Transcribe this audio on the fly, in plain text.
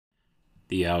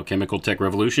The Alchemical Tech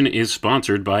Revolution is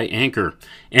sponsored by Anchor.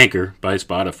 Anchor by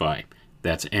Spotify.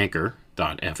 That's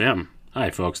anchor.fm. Hi,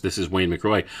 folks. This is Wayne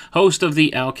McRoy, host of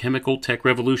the Alchemical Tech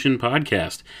Revolution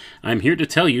podcast. I'm here to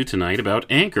tell you tonight about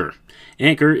Anchor.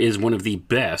 Anchor is one of the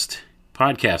best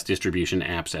podcast distribution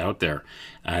apps out there.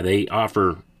 They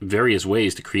offer various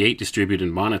ways to create, distribute,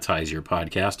 and monetize your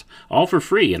podcast, all for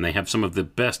free, and they have some of the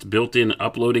best built-in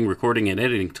uploading, recording, and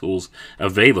editing tools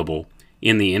available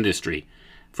in the industry.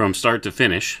 From start to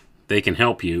finish, they can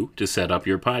help you to set up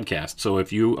your podcast. So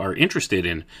if you are interested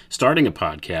in starting a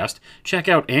podcast, check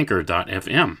out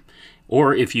anchor.fm.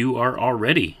 Or if you are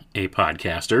already a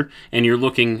podcaster and you're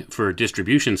looking for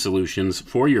distribution solutions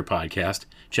for your podcast,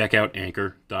 check out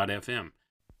anchor.fm.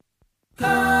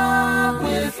 Come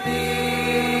with me.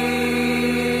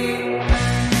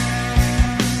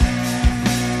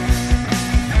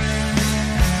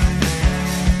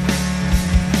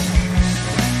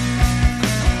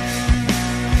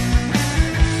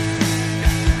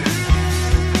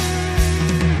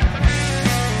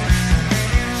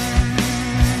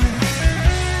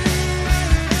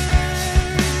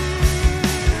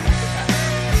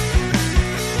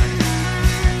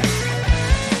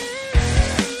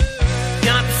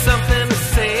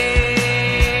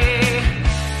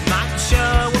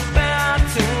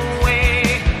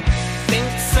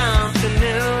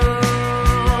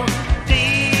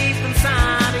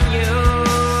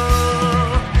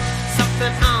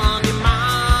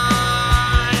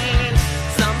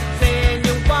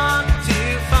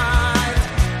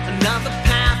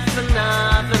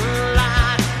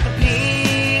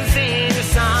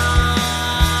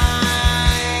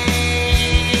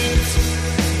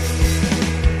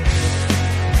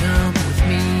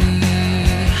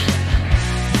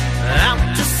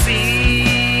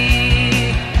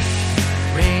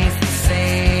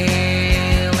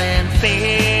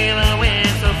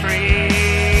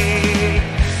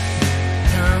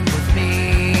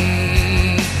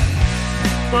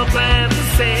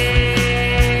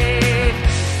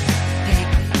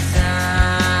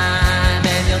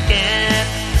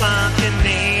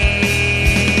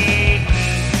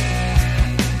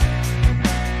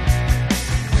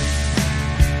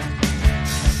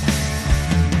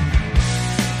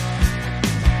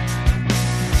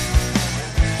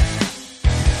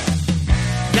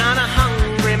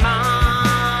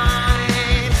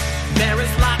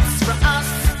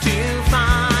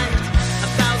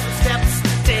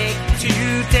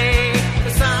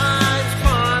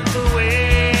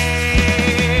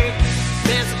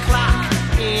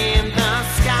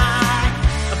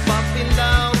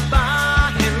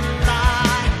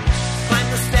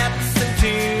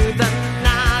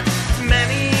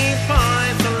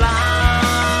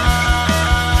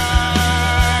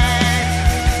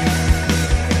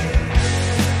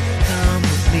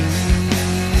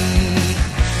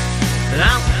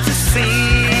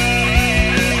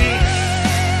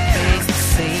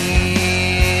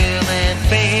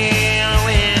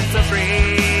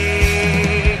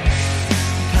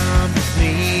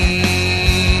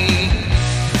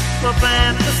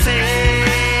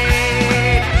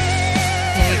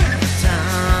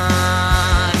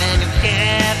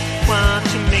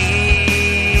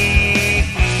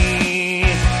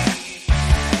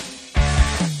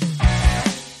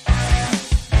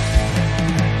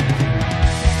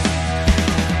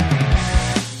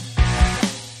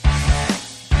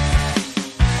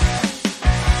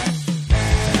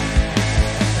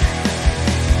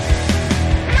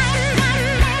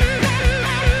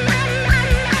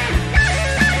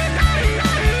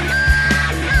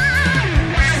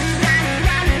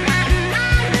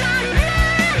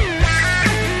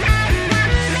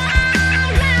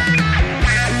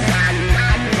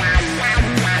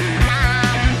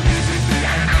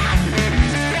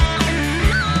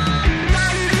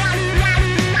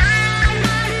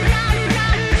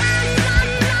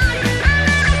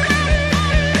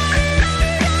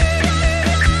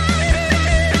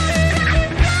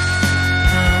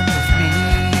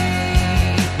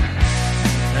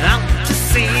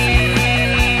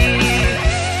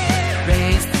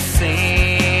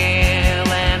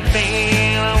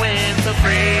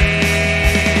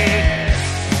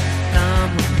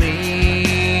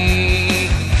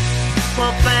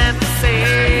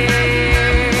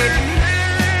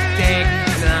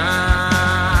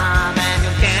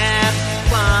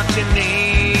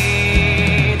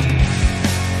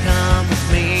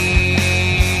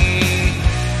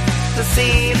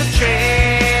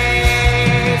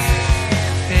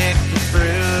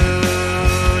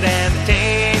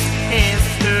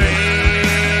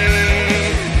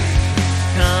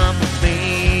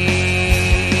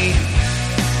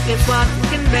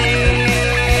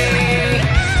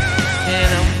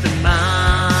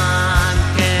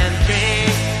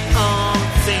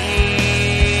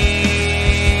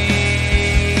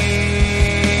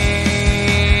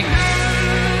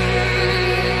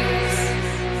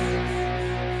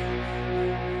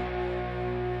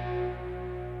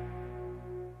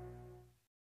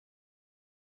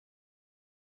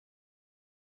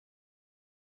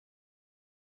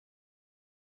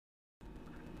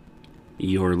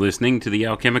 You're listening to the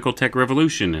Alchemical Tech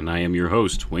Revolution, and I am your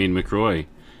host, Wayne McCroy.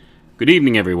 Good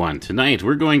evening, everyone. Tonight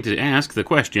we're going to ask the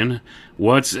question,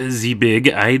 what's the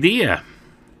big idea?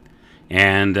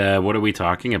 And what are we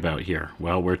talking about here?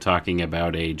 Well, we're talking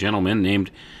about a gentleman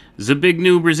named Zbig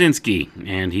Brzezinski,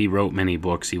 and he wrote many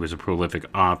books. He was a prolific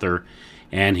author,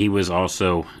 and he was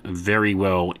also very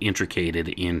well intricated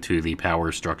into the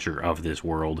power structure of this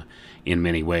world in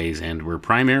many ways. And we're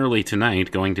primarily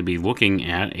tonight going to be looking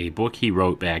at a book he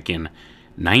wrote back in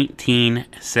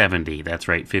 1970. That's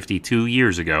right, 52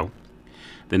 years ago.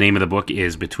 The name of the book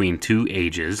is Between Two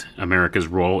Ages, America's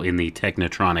Role in the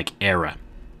Technotronic Era.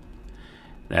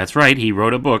 That's right, he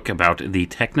wrote a book about the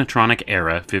Technotronic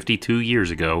era 52 years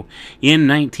ago in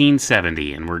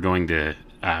 1970, and we're going to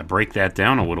break that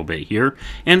down a little bit here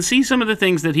and see some of the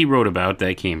things that he wrote about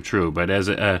that came true. But as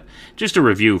just a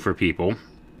review for people,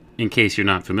 in case you're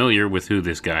not familiar with who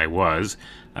this guy was,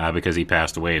 because he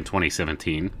passed away in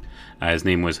 2017, his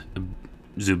name was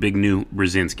Zbig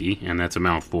Brzezinski, and that's a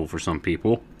mouthful for some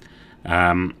people.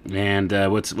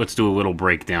 Let's do a little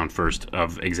breakdown first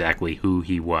of exactly who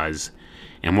he was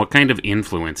and what kind of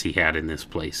influence he had in this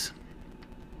place.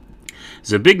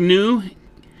 Zbig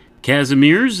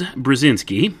Kazimierz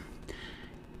Brzezinski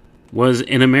was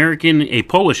a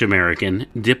Polish-American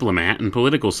diplomat and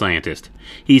political scientist.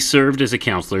 He served as a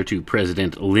counselor to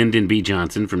President Lyndon B.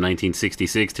 Johnson from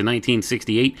 1966 to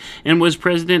 1968 and was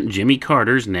President Jimmy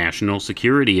Carter's National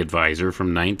Security Advisor from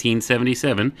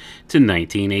 1977 to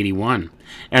 1981.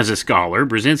 As a scholar,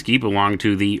 Brzezinski belonged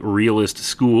to the realist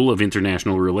school of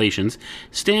international relations,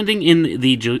 standing in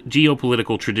the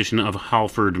geopolitical tradition of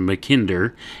Halford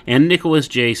Mackinder and Nicholas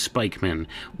J. Spikeman,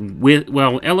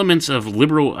 while elements of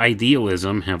liberal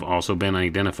idealism have also been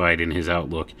identified in his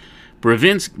outlook.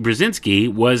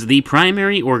 Brzezinski was the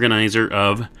primary organizer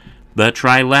of the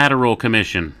Trilateral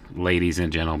Commission, ladies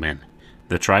and gentlemen.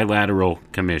 The Trilateral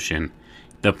Commission,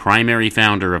 the primary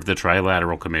founder of the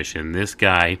Trilateral Commission. This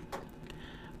guy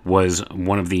was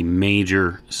one of the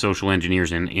major social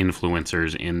engineers and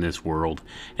influencers in this world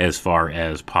as far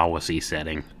as policy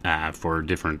setting for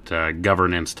different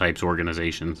governance types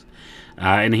organizations.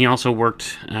 And he also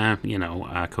worked,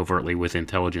 covertly with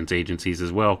intelligence agencies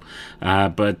as well.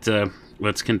 But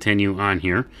let's continue on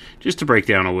here, just to break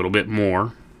down a little bit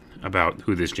more about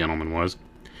who this gentleman was.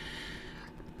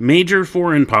 Major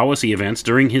foreign policy events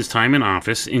during his time in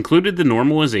office included the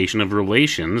normalization of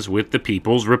relations with the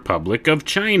People's Republic of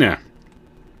China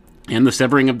and the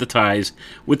severing of the ties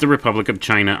with the Republic of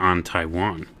China on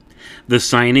Taiwan, the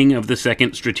signing of the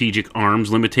Second Strategic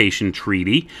Arms Limitation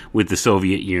Treaty with the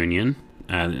Soviet Union.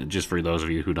 Just for those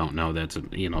of you who don't know, that's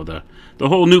the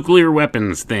whole nuclear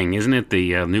weapons thing, isn't it?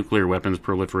 The nuclear weapons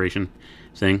proliferation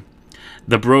thing.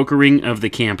 The brokering of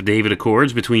the Camp David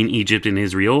Accords between Egypt and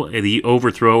Israel, the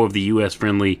overthrow of the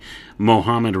U.S.-friendly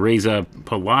Mohammad Reza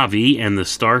Pahlavi, and the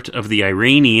start of the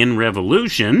Iranian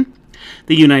Revolution,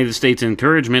 the United States'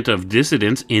 encouragement of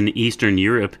dissidents in Eastern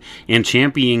Europe, and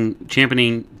championing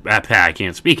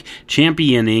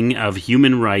of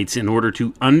human rights in order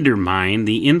to undermine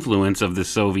the influence of the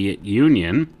Soviet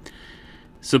Union,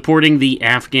 supporting the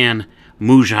Afghan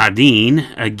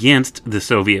Mujahideen against the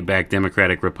Soviet-backed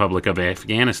Democratic Republic of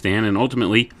Afghanistan, and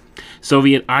ultimately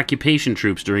Soviet occupation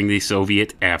troops during the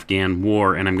Soviet-Afghan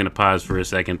War. And I'm going to pause for a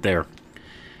second there.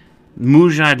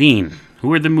 Mujahideen.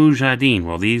 Who are the Mujahideen?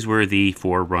 Well, these were the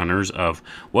forerunners of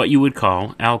what you would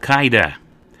call Al-Qaeda,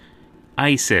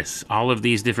 ISIS, all of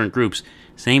these different groups.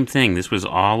 Same thing. This was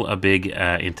all a big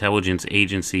intelligence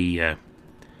agency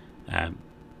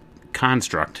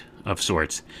construct of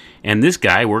sorts. And this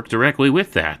guy worked directly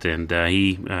with that, and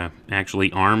he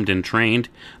actually armed and trained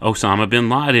Osama bin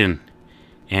Laden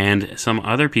and some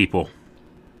other people.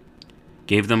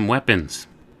 Gave them weapons,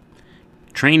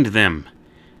 trained them,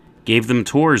 gave them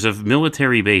tours of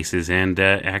military bases, and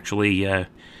Osama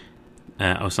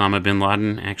bin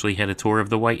Laden actually had a tour of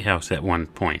the White House at one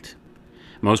point.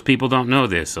 Most people don't know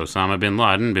this. Osama bin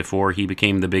Laden, before he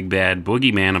became the big bad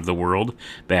boogeyman of the world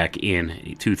back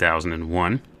in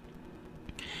 2001,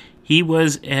 he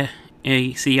was a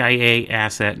CIA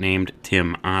asset named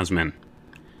Tim Osman,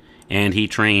 and he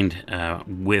trained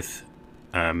with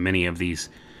many of these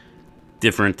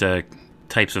different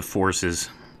types of forces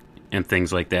and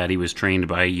things like that. He was trained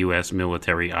by U.S.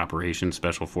 military operations,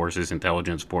 special forces,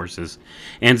 intelligence forces,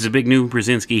 and Zbig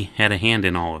Brzezinski had a hand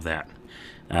in all of that.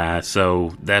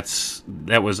 So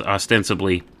that was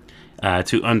ostensibly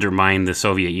to undermine the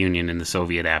Soviet Union in the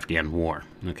Soviet-Afghan War.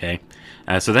 Okay,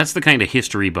 so that's the kind of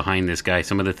history behind this guy.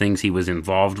 Some of the things he was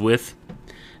involved with,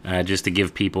 just to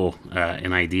give people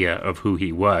an idea of who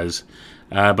he was.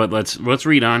 But let's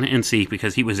read on and see,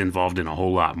 because he was involved in a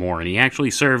whole lot more, and he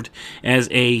actually served as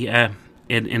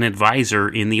an advisor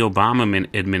in the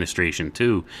Obama administration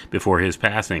too before his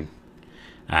passing.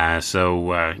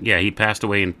 He passed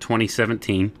away in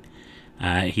 2017.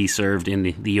 He served in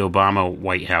the Obama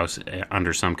White House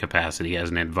under some capacity as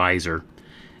an advisor,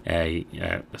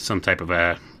 some type of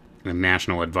a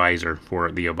national advisor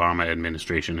for the Obama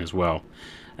administration as well.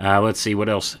 Let's see, what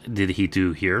else did he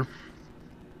do here?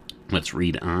 Let's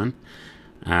read on.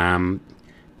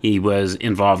 He was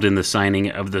involved in the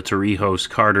signing of the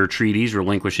Torrijos-Carter treaties,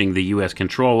 relinquishing the U.S.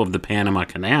 control of the Panama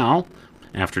Canal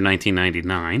after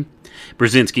 1999.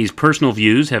 Brzezinski's personal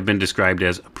views have been described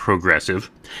as progressive,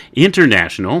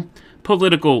 international,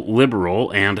 political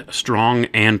liberal, and strong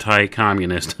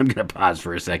anti-communist. I'm going to pause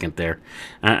for a second there.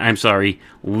 I'm sorry,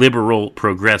 liberal,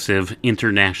 progressive,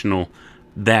 international,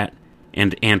 that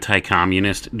and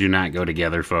anti-communist do not go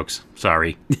together, folks.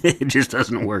 Sorry. It just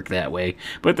doesn't work that way.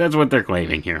 But that's what they're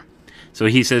claiming here. So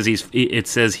he says it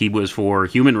says he was for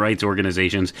human rights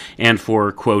organizations and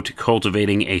for, quote,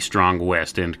 cultivating a strong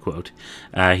West, end quote.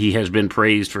 He has been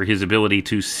praised for his ability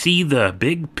to see the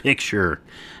big picture.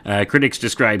 Critics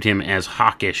described him as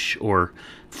hawkish or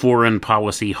foreign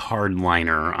policy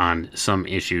hardliner on some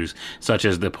issues, such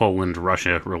as the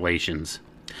Poland-Russia relations.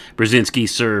 Brzezinski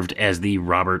served as the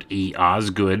Robert E.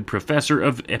 Osgood Professor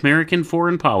of American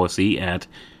Foreign Policy at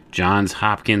Johns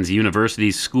Hopkins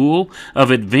University's School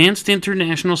of Advanced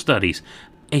International Studies,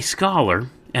 a scholar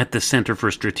at the Center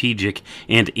for Strategic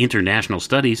and International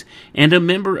Studies, and a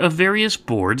member of various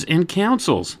boards and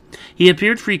councils. He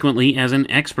appeared frequently as an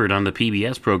expert on the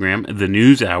PBS program The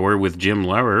News Hour with Jim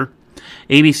Lehrer,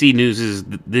 ABC News'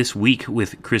 This Week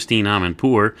with Christine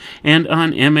Amanpour, and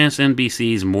on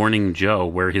MSNBC's Morning Joe,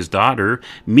 where his daughter,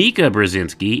 Mika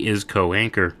Brzezinski, is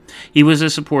co-anchor. He was a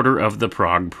supporter of the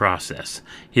Prague process.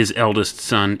 His eldest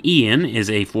son, Ian, is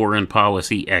a foreign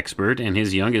policy expert, and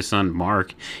his youngest son,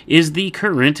 Mark, is the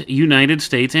current United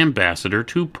States ambassador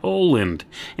to Poland,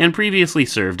 and previously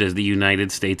served as the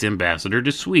United States ambassador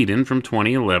to Sweden from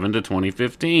 2011 to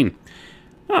 2015.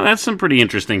 Well, that's some pretty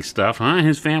interesting stuff, huh?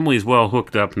 His family's well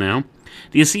hooked up now.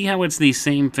 Do you see how it's these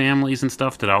same families and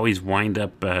stuff that always wind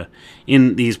up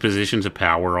in these positions of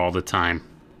power all the time?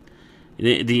 Do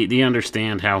you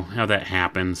understand how that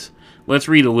happens? Let's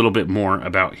read a little bit more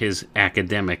about his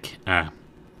academic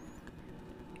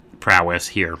prowess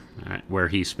here, where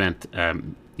he spent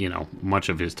much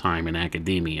of his time in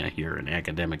academia here in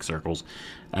academic circles,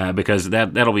 because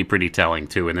that'll be pretty telling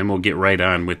too. And then we'll get right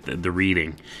on with the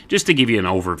reading, just to give you an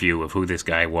overview of who this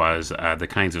guy was, the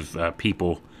kinds of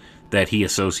people that he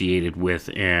associated with,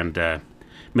 and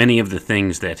many of the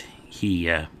things that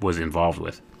he was involved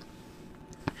with.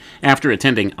 After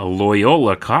attending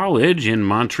Loyola College in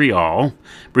Montreal,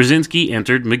 Brzezinski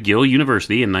entered McGill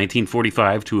University in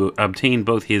 1945 to obtain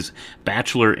both his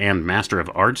Bachelor and Master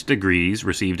of Arts degrees,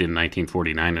 received in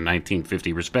 1949 and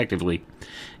 1950 respectively.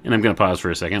 And I'm going to pause for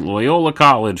a second. Loyola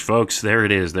College, folks, there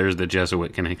it is. There's the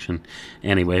Jesuit connection.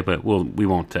 Anyway, but we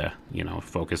won't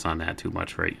focus on that too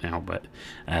much right now, but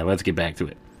let's get back to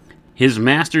it. His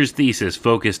master's thesis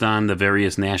focused on the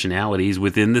various nationalities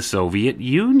within the Soviet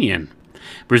Union.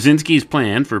 Brzezinski's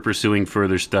plan for pursuing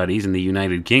further studies in the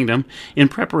United Kingdom in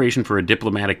preparation for a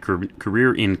diplomatic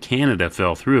career in Canada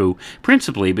fell through,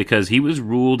 principally because he was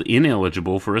ruled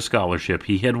ineligible for a scholarship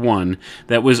he had won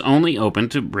that was only open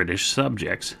to British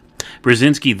subjects.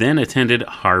 Brzezinski then attended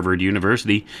Harvard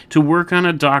University to work on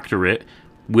a doctorate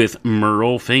with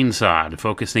Merle Feinsod,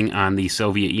 focusing on the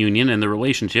Soviet Union and the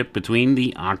relationship between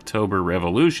the October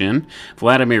Revolution,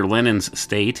 Vladimir Lenin's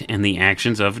state, and the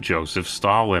actions of Joseph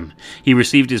Stalin. He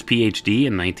received his Ph.D.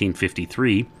 in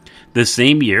 1953. The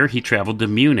same year, he traveled to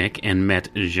Munich and met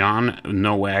Jan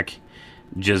Nowak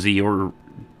Jeziorenski,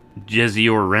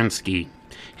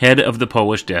 head of the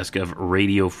Polish desk of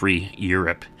Radio Free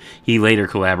Europe. He later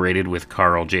collaborated with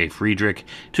Karl J. Friedrich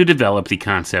to develop the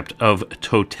concept of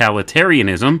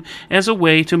totalitarianism as a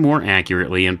way to more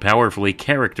accurately and powerfully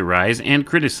characterize and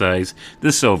criticize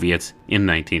the Soviets in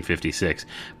 1956.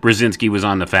 Brzezinski was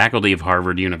on the faculty of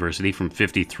Harvard University from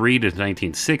 1953 to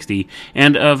 1960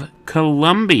 and of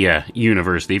Columbia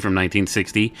University from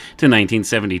 1960 to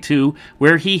 1972,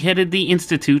 where he headed the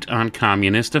Institute on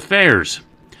Communist Affairs.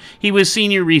 He was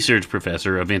Senior Research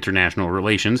Professor of International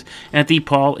Relations at the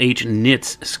Paul H.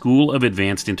 Nitz School of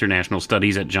Advanced International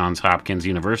Studies at Johns Hopkins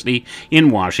University in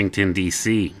Washington,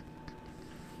 D.C.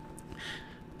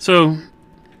 So,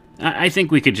 I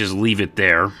think we could just leave it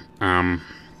there,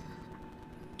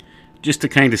 just to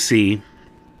kind of see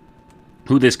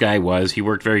who this guy was. He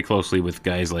worked very closely with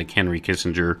guys like Henry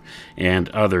Kissinger and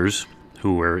others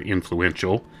who were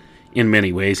influential in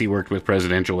many ways. He worked with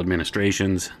presidential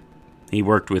administrations. He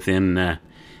worked within,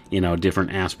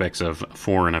 different aspects of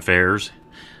foreign affairs.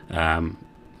 A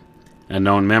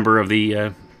known member of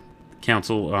the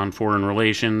Council on Foreign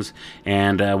Relations,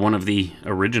 and one of the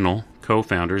original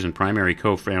co-founders and primary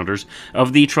co-founders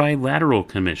of the Trilateral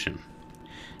Commission.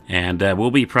 And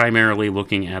we'll be primarily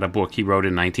looking at a book he wrote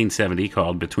in 1970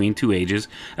 called Between Two Ages,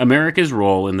 America's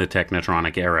Role in the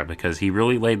Technotronic Era, because he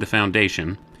really laid the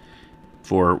foundation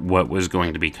for what was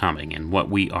going to be coming and what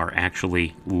we are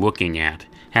actually looking at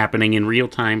happening in real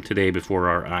time today before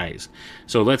our eyes.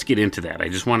 So let's get into that. I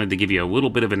just wanted to give you a little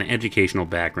bit of an educational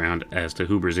background as to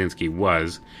who Brzezinski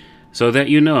was, so that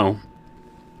you know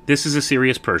this is a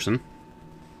serious person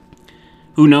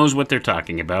who knows what they're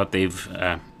talking about.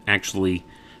 They've actually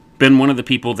been one of the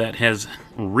people that has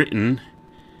written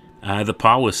the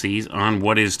policies on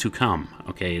what is to come.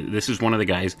 Okay, this is one of the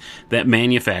guys that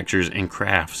manufactures and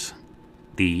crafts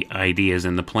the ideas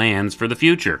and the plans for the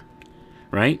future,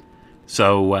 right?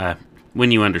 So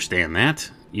when you understand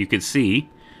that, you could see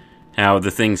how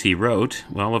the things he wrote,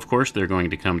 well, of course they're going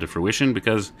to come to fruition,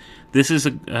 because this is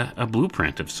a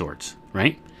blueprint of sorts,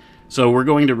 right? So we're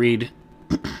going to read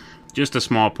just a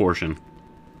small portion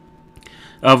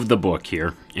of the book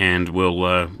here, and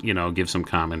we'll, give some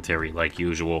commentary like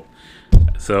usual.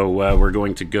 So we're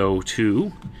going to go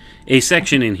to a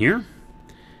section in here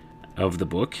of the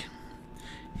book,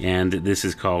 and this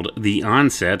is called The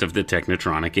Onset of the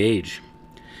Technotronic Age.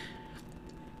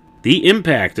 The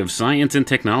impact of science and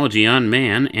technology on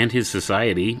man and his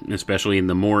society, especially in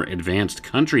the more advanced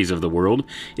countries of the world,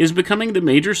 is becoming the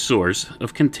major source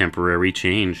of contemporary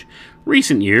change.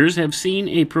 Recent years have seen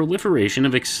a proliferation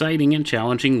of exciting and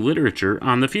challenging literature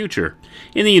on the future.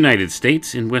 In the United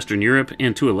States, in Western Europe,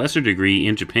 and to a lesser degree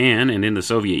in Japan and in the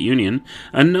Soviet Union,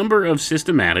 a number of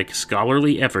systematic,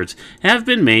 scholarly efforts have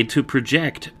been made to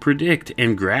project, predict,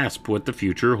 and grasp what the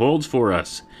future holds for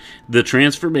us. The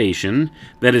transformation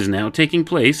that is now taking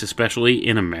place, especially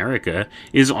in America,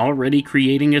 is already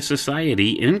creating a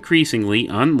society increasingly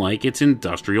unlike its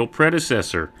industrial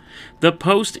predecessor. The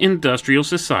post-industrial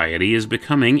society is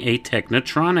becoming a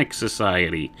technotronic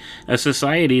society, a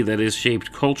society that is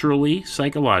shaped culturally,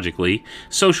 psychologically,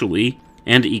 socially,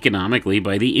 and economically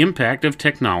by the impact of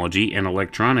technology and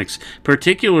electronics,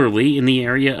 particularly in the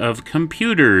area of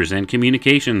computers and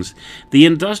communications. The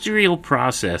industrial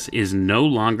process is no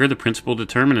longer the principal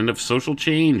determinant of social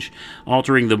change,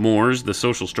 altering the mores, the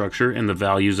social structure, and the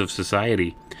values of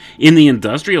society. In the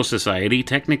industrial society,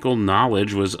 technical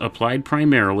knowledge was applied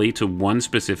primarily to one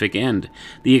specific end: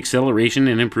 the acceleration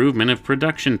and improvement of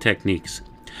production techniques.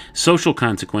 Social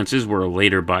consequences were a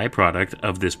later byproduct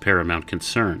of this paramount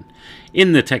concern.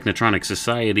 In the technotronic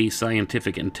society,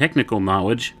 scientific and technical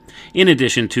knowledge, in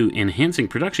addition to enhancing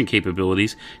production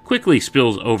capabilities, quickly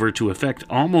spills over to affect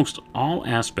almost all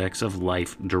aspects of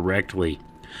life directly.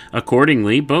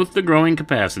 Accordingly, both the growing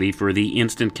capacity for the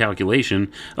instant calculation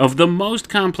of the most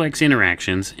complex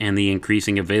interactions and the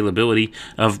increasing availability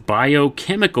of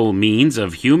biochemical means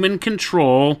of human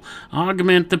control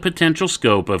augment the potential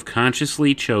scope of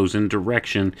consciously chosen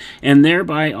direction, and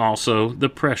thereby also the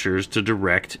pressures to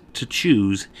direct, to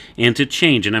choose, and to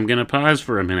change. And I'm going to pause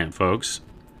for a minute, folks.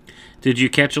 Did you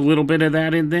catch a little bit of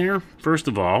that in there? First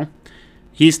of all,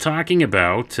 he's talking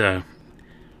about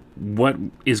what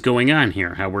is going on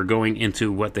here, how we're going into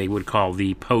what they would call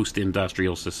the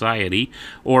post-industrial society,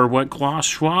 or what Klaus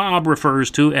Schwab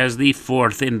refers to as the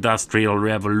Fourth Industrial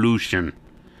Revolution,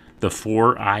 the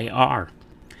 4IR.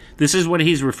 This is what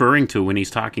he's referring to when he's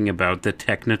talking about the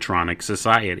technotronic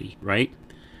society, right?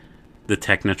 The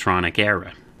technotronic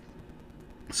era.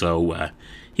 So,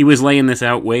 he was laying this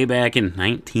out way back in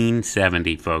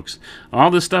 1970, folks.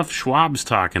 All the stuff Schwab's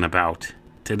talking about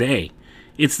today,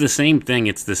 it's the same thing.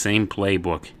 It's the same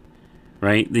playbook,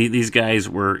 right? These guys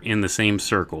were in the same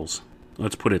circles.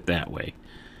 Let's put it that way.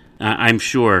 I'm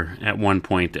sure at one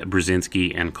point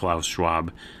Brzezinski and Klaus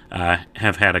Schwab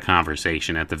have had a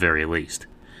conversation at the very least.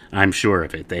 I'm sure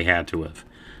of it. They had to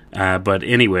have. But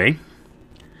anyway,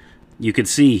 you could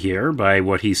see here by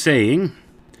what he's saying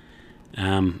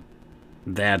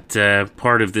that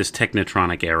part of this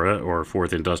technotronic era, or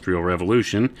Fourth Industrial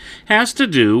Revolution, has to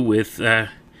do with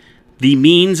the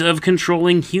means of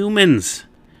controlling humans,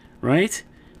 right?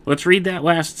 Let's read that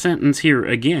last sentence here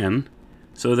again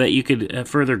so that you could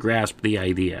further grasp the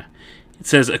idea. It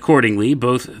says, accordingly,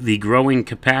 both the growing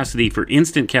capacity for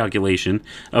instant calculation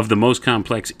of the most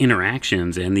complex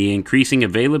interactions and the increasing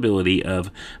availability of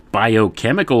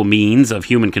biochemical means of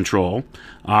human control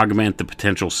augment the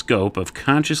potential scope of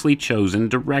consciously chosen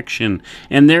direction,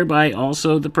 and thereby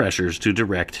also the pressures to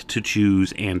direct, to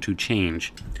choose, and to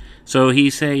change. So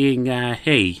he's saying,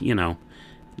 hey,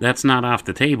 that's not off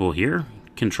the table here,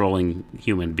 controlling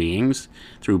human beings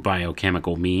through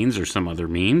biochemical means or some other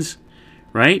means.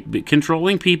 Right? But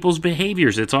controlling people's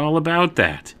behaviors. It's all about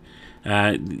that.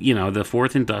 The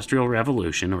fourth industrial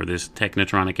revolution, or this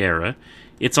technotronic era,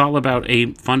 it's all about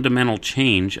a fundamental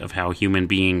change of how human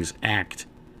beings act.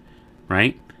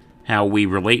 Right? How we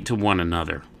relate to one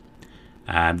another.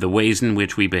 The ways in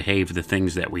which we behave, the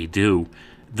things that we do.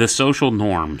 The social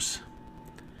norms.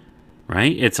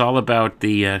 Right? It's all about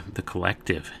the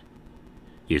collective,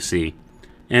 you see.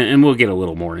 And we'll get a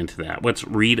little more into that. Let's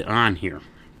read on here.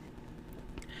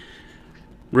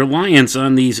 Reliance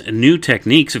on these new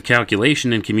techniques of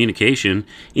calculation and communication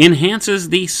enhances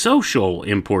the social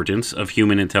importance of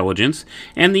human intelligence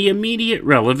and the immediate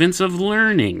relevance of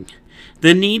learning.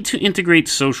 The need to integrate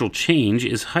social change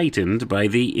is heightened by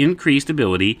the increased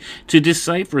ability to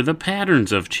decipher the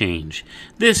patterns of change.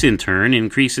 This, in turn,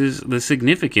 increases the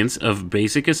significance of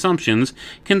basic assumptions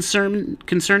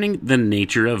concerning the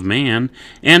nature of man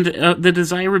and the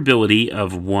desirability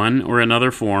of one or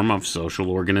another form of social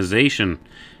organization.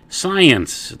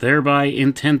 Science thereby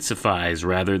intensifies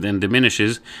rather than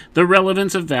diminishes the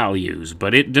relevance of values,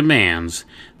 but it demands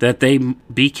that they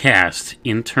be cast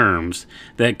in terms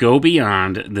that go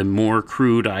beyond the more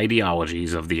crude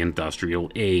ideologies of the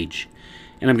industrial age.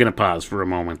 And I'm going to pause for a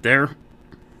moment there.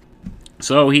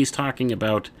 So he's talking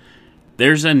about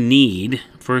there's a need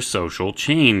for social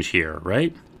change here,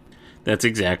 right? That's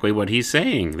exactly what he's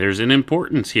saying. There's an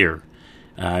importance here.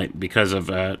 Because of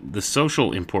the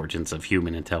social importance of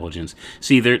human intelligence.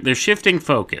 See, they're shifting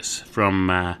focus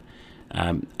from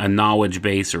a knowledge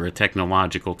base or a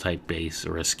technological type base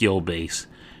or a skill base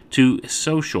to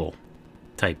social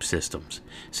type systems.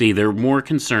 See, they're more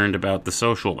concerned about the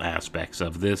social aspects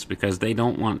of this because they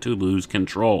don't want to lose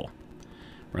control,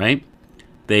 right?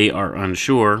 They are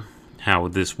unsure how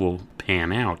this will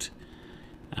pan out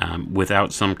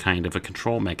without some kind of a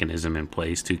control mechanism in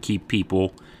place to keep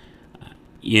people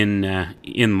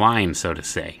in line, so to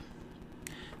say.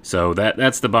 So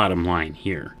that's the bottom line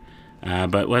here.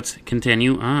 But let's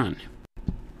continue on.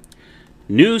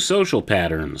 New social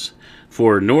patterns.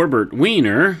 For Norbert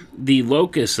Wiener, the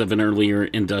locus of an earlier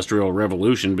industrial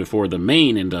revolution before the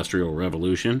main industrial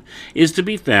revolution is to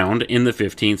be found in the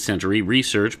 15th century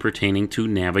research pertaining to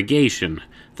navigation,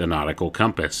 the nautical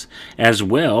compass, as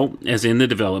well as in the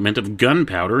development of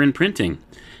gunpowder and printing.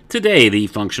 Today, the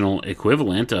functional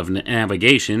equivalent of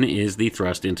navigation is the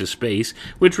thrust into space,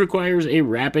 which requires a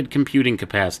rapid computing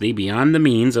capacity beyond the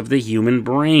means of the human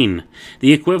brain.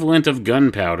 The equivalent of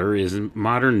gunpowder is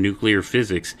modern nuclear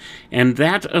physics, and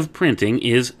that of printing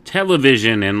is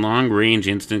television and long-range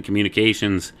instant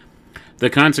communications. The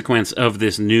consequence of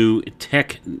this new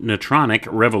technotronic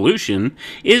revolution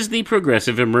is the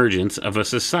progressive emergence of a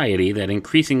society that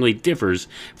increasingly differs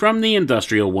from the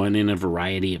industrial one in a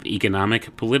variety of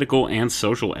economic, political, and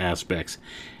social aspects.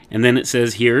 And then it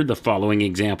says here, the following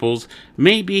examples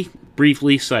may be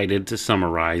briefly cited to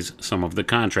summarize some of the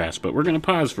contrasts. But we're going to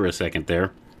pause for a second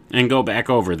there and go back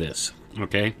over this,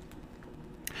 okay?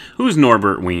 Who's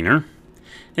Norbert Wiener?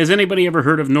 Has anybody ever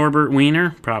heard of Norbert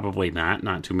Wiener? Probably not.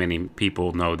 Not too many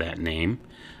people know that name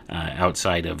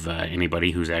outside of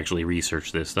anybody who's actually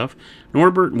researched this stuff.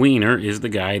 Norbert Wiener is the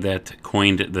guy that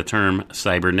coined the term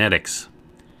cybernetics.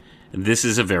 This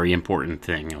is a very important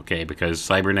thing, okay, because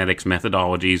cybernetics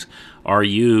methodologies are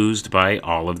used by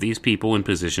all of these people in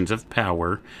positions of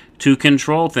power to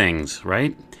control things,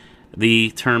 right?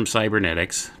 The term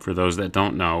cybernetics, for those that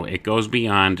don't know, it goes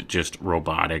beyond just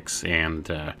robotics and,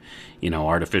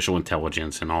 artificial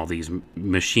intelligence and all these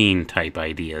machine-type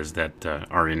ideas that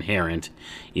are inherent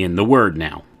in the word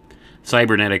now.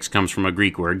 Cybernetics comes from a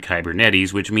Greek word,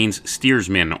 kybernetes, which means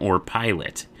steersman or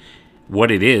pilot.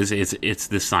 What it is it's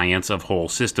the science of whole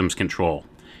systems control.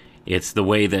 It's the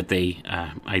way that they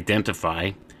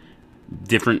identify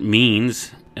different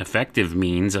means, effective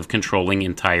means of controlling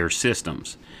entire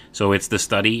systems. So it's the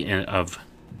study of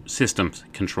systems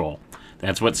control.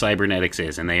 That's what cybernetics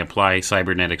is, and they apply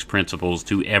cybernetics principles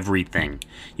to everything.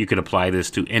 You could apply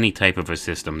this to any type of a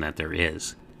system that there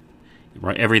is.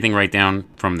 Everything right down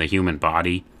from the human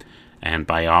body and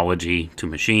biology to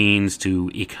machines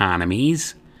to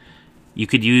economies. You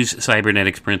could use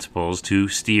cybernetics principles to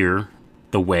steer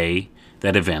the way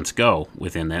that events go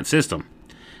within that system.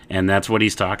 And that's what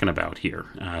he's talking about here.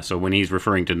 So when he's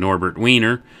referring to Norbert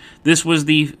Wiener, this was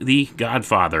the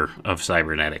godfather of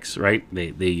cybernetics, right?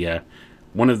 The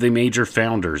one of the major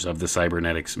founders of the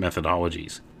cybernetics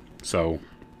methodologies. So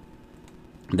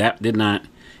that did not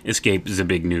escape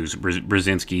Zbig News,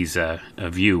 Brzezinski's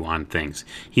view on things.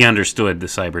 He understood the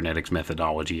cybernetics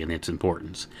methodology and its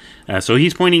importance. So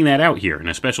he's pointing that out here, and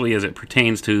especially as it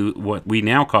pertains to what we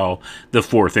now call the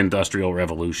Fourth Industrial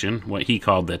Revolution, what he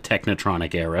called the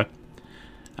Technotronic Era.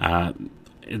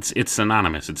 It's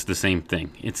synonymous. It's the same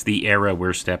thing. It's the era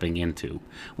we're stepping into.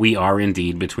 We are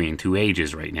indeed between two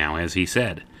ages right now, as he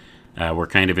said. We're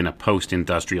kind of in a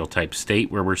post-industrial type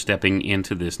state where we're stepping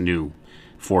into this new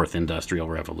Fourth Industrial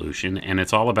Revolution, and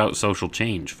it's all about social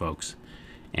change, folks.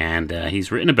 And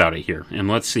he's written about it here. And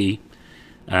let's see.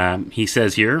 He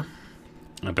says here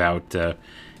about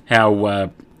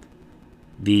how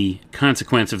the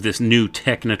consequence of this new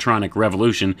technotronic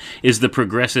revolution is the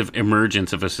progressive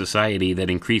emergence of a society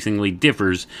that increasingly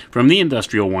differs from the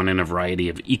industrial one in a variety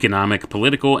of economic,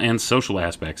 political, and social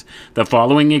aspects. The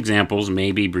following examples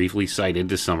may be briefly cited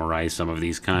to summarize some of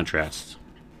these contrasts.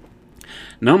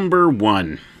 Number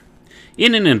 1.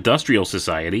 In an industrial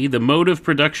society, the mode of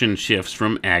production shifts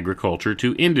from agriculture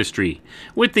to industry,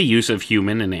 with the use of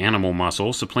human and animal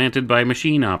muscle supplanted by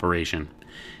machine operation.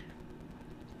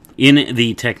 In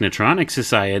the technotronic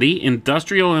society,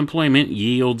 industrial employment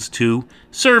yields to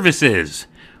services,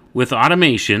 with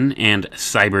automation and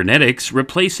cybernetics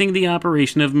replacing the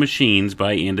operation of machines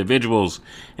by individuals.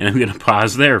 And I'm going to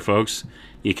pause there, folks.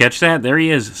 You catch that? There he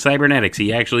is, cybernetics.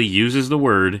 He actually uses the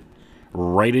word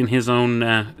right in his own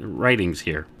writings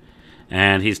here.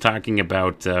 And he's talking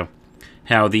about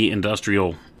how the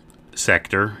industrial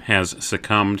sector has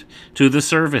succumbed to the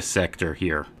service sector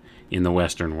here in the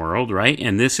Western world, right?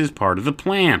 And this is part of the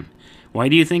plan. Why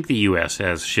do you think the U.S.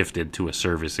 has shifted to a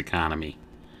service economy?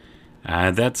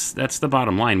 That's the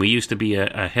bottom line. We used to be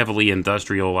a heavily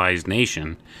industrialized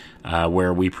nation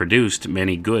where we produced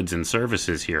many goods and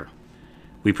services here.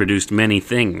 We produced many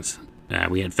things.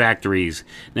 We had factories.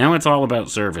 Now it's all about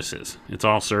services. It's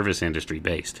all service industry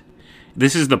based.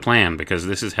 This is the plan because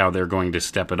this is how they're going to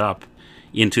step it up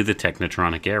into the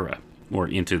technotronic era or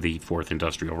into the Fourth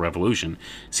Industrial Revolution.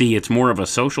 See, it's more of a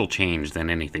social change than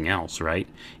anything else, right?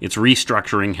 It's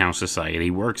restructuring how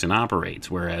society works and operates,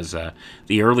 whereas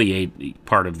the early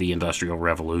part of the Industrial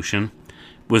Revolution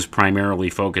was primarily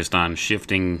focused on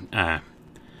shifting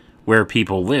where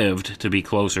people lived to be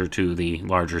closer to the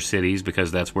larger cities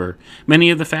because that's where many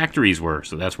of the factories were.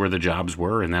 So that's where the jobs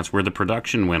were and that's where the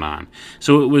production went on.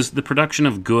 So it was the production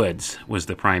of goods was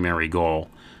the primary goal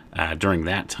during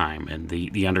that time and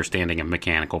the understanding of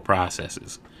mechanical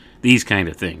processes, these kind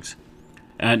of things.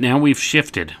 Now we've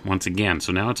shifted once again.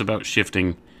 So now it's about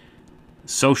shifting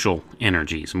social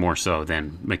energies more so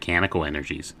than mechanical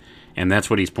energies. And that's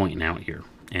what he's pointing out here.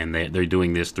 And they're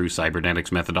doing this through cybernetics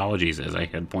methodologies, as I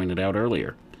had pointed out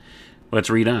earlier. Let's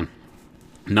read on.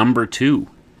 Number 2.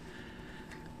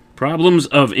 Problems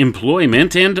of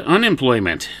employment and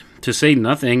unemployment, to say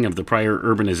nothing of the prior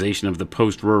urbanization of the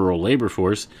post-rural labor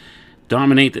force,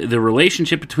 dominate the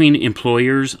relationship between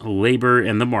employers, labor,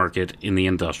 and the market in the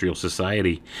industrial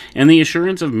society, and the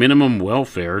assurance of minimum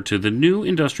welfare to the new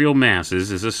industrial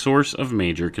masses is a source of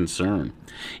major concern.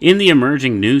 In the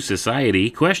emerging new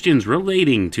society, questions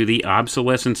relating to the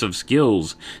obsolescence of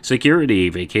skills, security,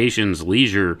 vacations,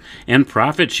 leisure, and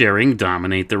profit-sharing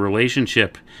dominate the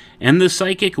relationship, and the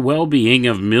psychic well-being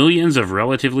of millions of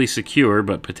relatively secure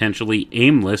but potentially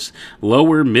aimless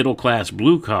lower middle-class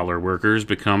blue-collar workers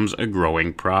becomes a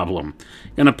growing problem.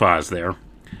 Gonna pause there.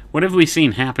 What have we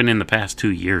seen happen in the past 2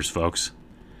 years, folks?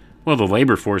 Well, the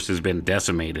labor force has been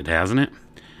decimated, hasn't it?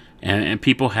 And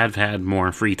people have had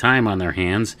more free time on their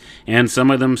hands, and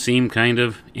some of them seem kind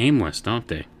of aimless, don't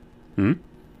they?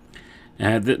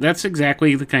 That's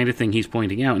exactly the kind of thing he's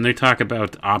pointing out. And they talk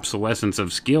about obsolescence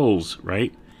of skills,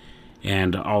 right?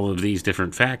 And all of these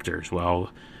different factors.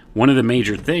 Well, one of the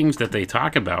major things that they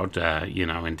talk about,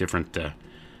 in different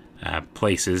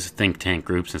places, think tank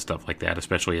groups and stuff like that,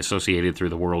 especially associated through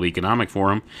the World Economic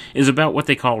Forum, is about what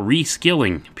they call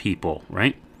reskilling people,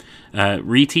 right?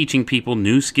 Reteaching people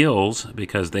new skills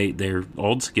because their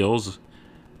old skills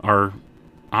are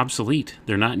obsolete.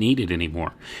 They're not needed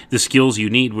anymore. The skills you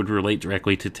need would relate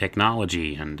directly to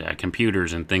technology and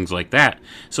computers and things like that.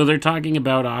 So they're talking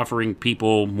about offering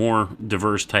people more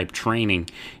diverse type training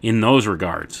in those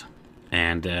regards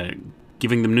and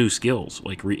giving them new skills.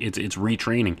 Like it's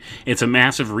retraining. It's a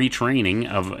massive retraining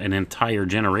of an entire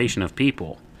generation of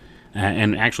people.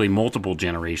 and actually multiple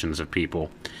generations of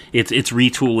people. It's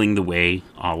retooling the way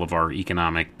all of our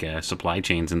economic supply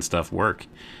chains and stuff work,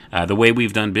 the way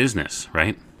we've done business,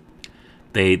 right?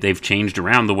 They've changed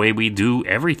around the way we do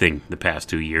everything the past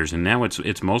 2 years, and now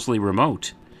it's mostly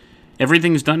remote.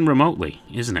 Everything's done remotely,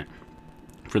 isn't it?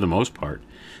 For the most part.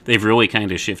 They've really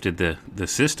kind of shifted the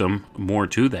system more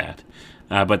to that.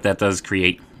 But that does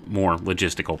create more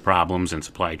logistical problems and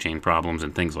supply chain problems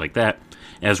and things like that,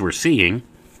 as we're seeing.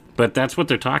 But that's what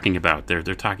they're talking about. They're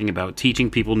talking about teaching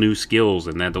people new skills,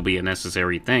 and that'll be a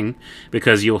necessary thing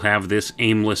because you'll have this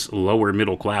aimless lower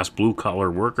middle class blue collar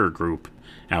worker group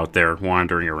out there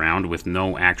wandering around with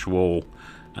no actual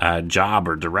job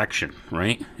or direction,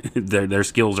 right? Their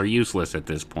skills are useless at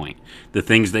this point. The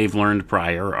things they've learned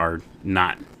prior are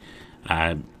not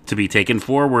to be taken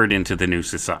forward into the new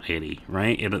society,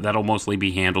 right? That'll mostly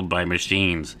be handled by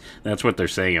machines. That's what they're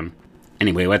saying.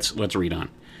 Anyway, let's read on.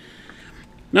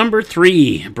 Number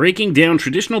 3, breaking down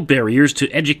traditional barriers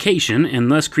to education and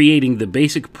thus creating the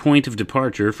basic point of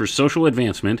departure for social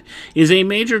advancement is a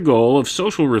major goal of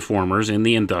social reformers in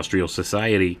the industrial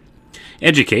society.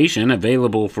 Education,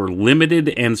 available for limited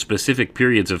and specific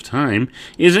periods of time,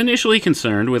 is initially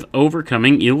concerned with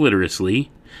overcoming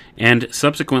illiteracy and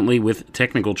subsequently with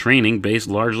technical training based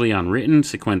largely on written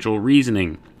sequential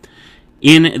reasoning.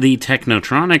 In the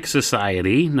technotronic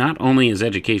society, not only is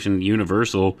education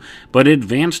universal, but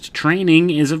advanced training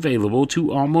is available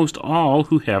to almost all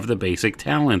who have the basic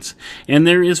talents, and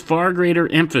there is far greater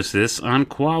emphasis on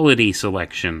quality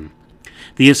selection.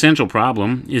 The essential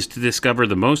problem is to discover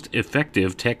the most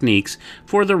effective techniques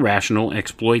for the rational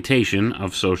exploitation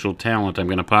of social talent. I'm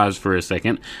going to pause for a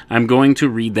second. I'm going to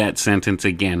read that sentence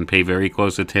again. Pay very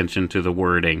close attention to the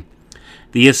wording.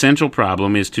 The essential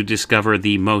problem is to discover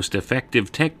the most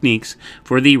effective techniques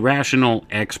for the rational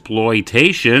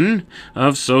exploitation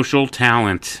of social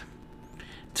talent.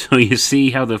 So you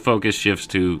see how the focus shifts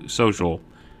to social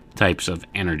types of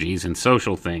energies and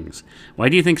social things. Why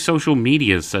do you think social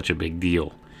media is such a big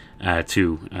deal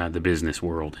to the business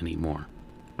world anymore,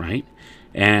 right?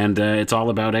 And it's all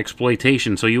about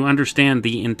exploitation. So you understand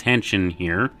the intention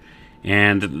here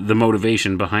and the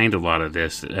motivation behind a lot of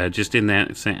this, just in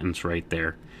that sentence right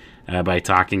there, by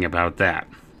talking about that.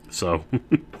 So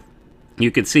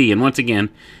you can see, and once again,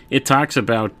 it talks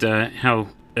about how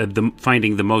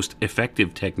finding the most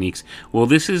effective techniques. Well,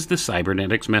 this is the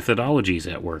cybernetics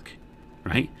methodologies at work,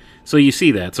 right? So you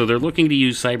see that. So they're looking to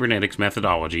use cybernetics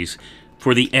methodologies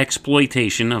for the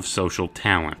exploitation of social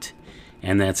talent.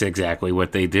 And that's exactly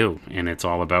what they do. And it's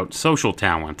all about social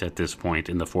talent at this point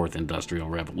in the Fourth Industrial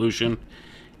Revolution,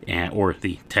 or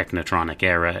the Technotronic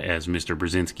era, as Mr.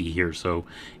 Brzezinski here so,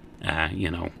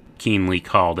 keenly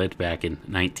called it back in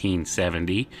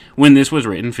 1970, when this was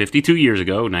written 52 years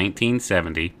ago,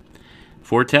 1970,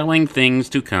 foretelling things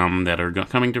to come that are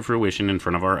coming to fruition in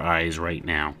front of our eyes right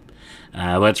now.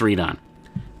 Let's read on.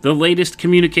 The latest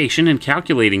communication and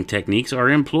calculating techniques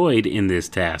are employed in this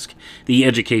task. The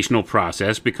educational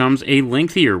process becomes a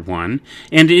lengthier one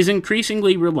and is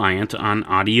increasingly reliant on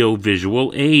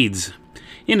audio-visual aids.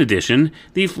 In addition,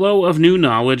 the flow of new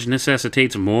knowledge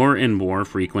necessitates more and more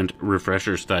frequent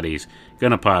refresher studies.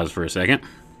 Gonna pause for a second.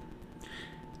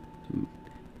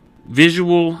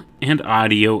 Visual and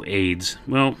audio aids.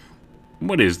 Well,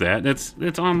 what is that?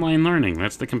 That's online learning.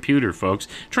 That's the computer, folks.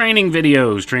 Training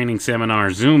videos, training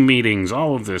seminars, Zoom meetings,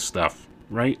 all of this stuff,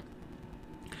 right?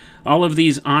 All of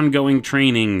these ongoing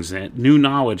trainings, new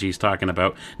knowledge he's talking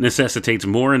about, necessitates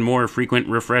more and more frequent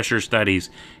refresher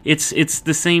studies. It's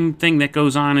the same thing that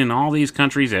goes on in all these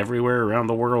countries everywhere around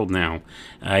the world now.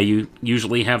 You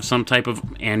usually have some type of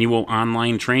annual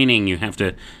online training. You have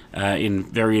to, in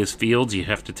various fields, you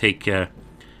have to take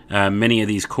many of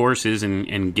these courses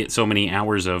and get so many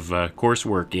hours of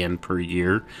coursework in per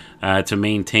year to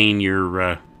maintain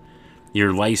your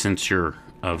licensure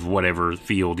of whatever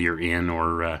field you're in,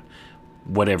 or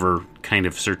whatever kind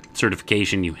of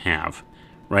certification you have,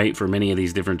 right, for many of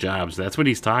these different jobs. That's what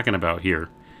he's talking about here.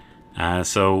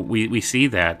 So we see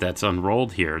that's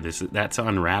unrolled here. That's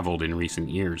unraveled in recent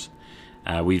years.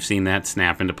 We've seen that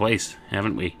snap into place,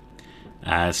 haven't we?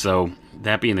 So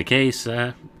that being the case,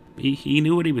 he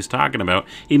knew what he was talking about.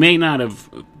 He may not have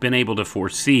been able to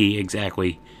foresee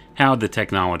exactly how the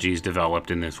technologies developed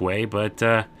in this way, but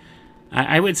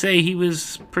I would say he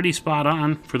was pretty spot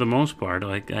on for the most part.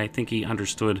 I think he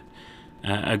understood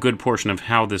a good portion of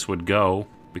how this would go,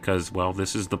 because, well,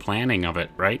 this is the planning of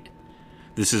it, right?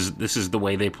 This is the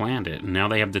way they planned it, and now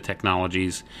they have the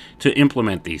technologies to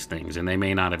implement these things, and they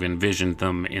may not have envisioned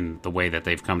them in the way that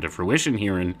they've come to fruition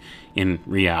here in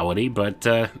reality, but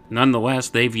nonetheless,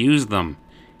 they've used them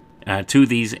to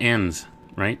these ends,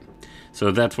 right?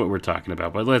 So that's what we're talking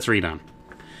about. But let's read on.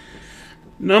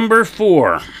 Number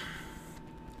 4.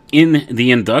 In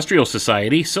the industrial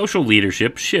society, social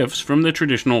leadership shifts from the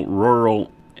traditional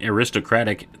rural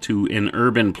aristocratic to an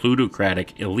urban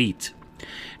plutocratic elite.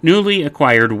 Newly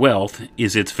acquired wealth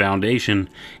is its foundation,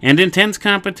 and intense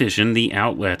competition the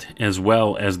outlet, as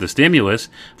well as the stimulus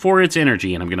for its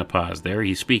energy. And I'm going to pause there.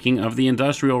 He's speaking of the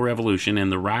Industrial Revolution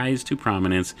and the rise to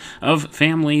prominence of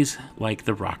families like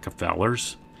the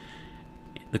Rockefellers,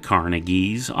 the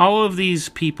Carnegies, all of these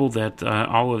people that,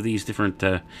 all of these different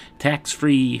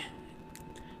tax-free,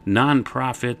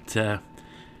 non-profit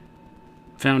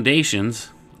foundations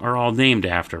are all named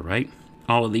after, right?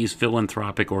 All of these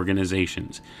philanthropic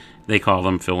organizations. They call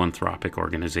them philanthropic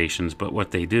organizations, but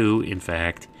what they do, in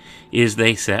fact, is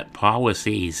they set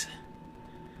policies.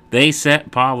 They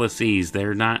set policies.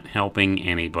 They're not helping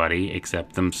anybody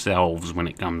except themselves when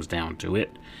it comes down to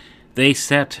it. They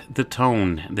set the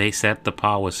tone. They set the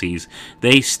policies.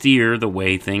 They steer the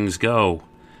way things go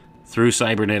through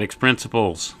cybernetics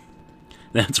principles.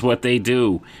 That's what they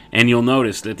do. And you'll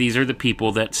notice that these are the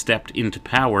people that stepped into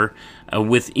power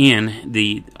within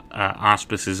the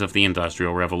auspices of the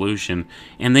Industrial Revolution.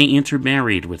 And they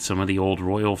intermarried with some of the old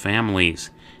royal families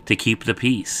to keep the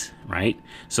peace, right?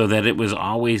 So that it was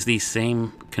always these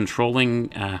same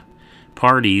controlling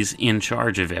parties in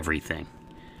charge of everything.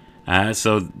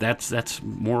 So that's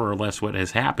more or less what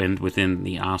has happened within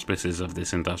the auspices of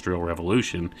this Industrial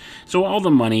Revolution. So all the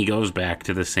money goes back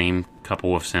to the same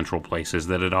couple of central places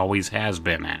that it always has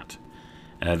been at.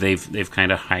 They've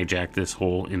kind of hijacked this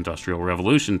whole Industrial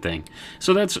Revolution thing.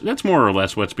 So that's more or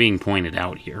less what's being pointed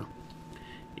out here.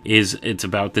 It's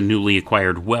about the newly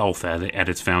acquired wealth at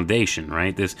its foundation,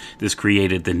 right? This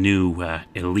created the new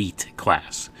elite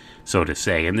class, so to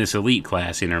say. And this elite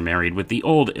class intermarried with the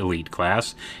old elite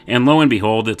class, and lo and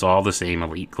behold, it's all the same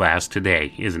elite class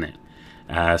today, isn't it?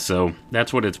 So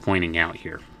that's what it's pointing out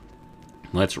here.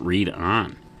 Let's read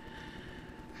on.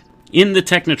 In the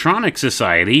technotronic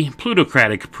society,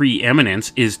 plutocratic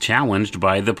preeminence is challenged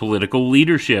by the political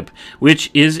leadership,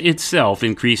 which is itself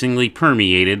increasingly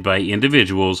permeated by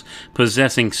individuals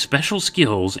possessing special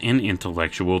skills and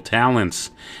intellectual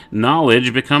talents.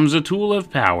 Knowledge becomes a tool of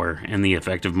power, and the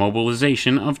effective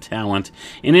mobilization of talent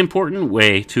an important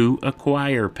way to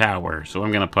acquire power. So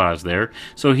I'm going to pause there.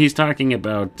 So he's talking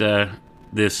about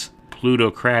this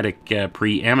plutocratic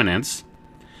preeminence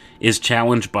is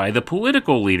challenged by the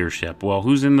political leadership. Well,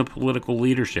 who's in the political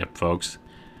leadership, folks?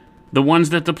 The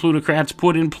ones that the plutocrats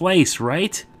put in place,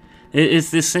 right? It's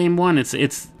the same one.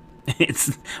 It's.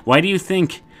 Why do you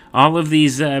think all of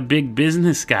these big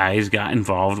business guys got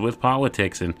involved with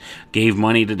politics and gave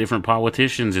money to different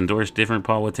politicians, endorsed different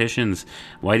politicians?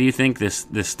 Why do you think this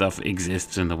stuff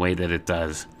exists in the way that it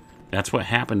does? That's what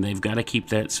happened. They've got to keep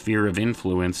that sphere of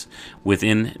influence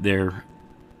within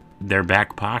their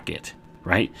back pocket,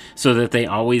 right? So that they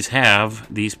always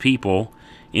have these people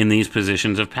in these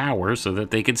positions of power so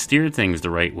that they could steer things the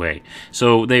right way.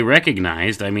 So they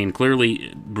recognized,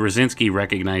 clearly Brzezinski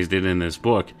recognized it in this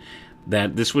book,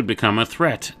 that this would become a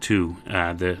threat to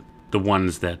the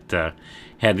ones that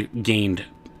had gained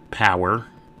power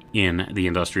in the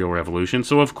Industrial Revolution.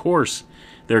 So of course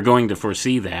they're going to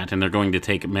foresee that, and they're going to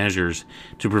take measures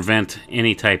to prevent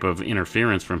any type of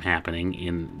interference from happening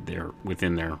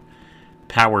within their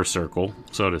power circle,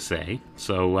 so to say.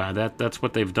 So that's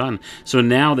what they've done. So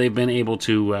now they've been able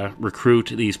to recruit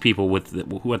these people with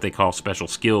what they call special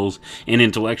skills and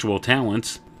intellectual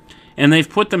talents, and they've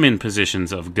put them in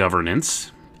positions of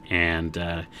governance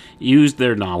and used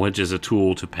their knowledge as a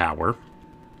tool to power.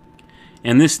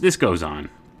 And this goes on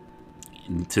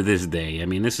to this day.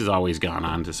 This has always gone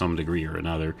on to some degree or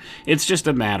another. It's just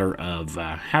a matter of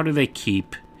how do they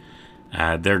keep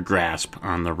their grasp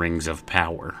on the rings of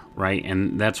power, right?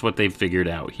 And that's what they've figured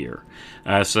out here.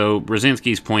 So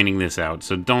Brzezinski's pointing this out.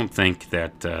 So don't think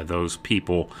that those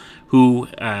people who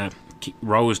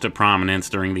rose to prominence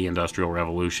during the Industrial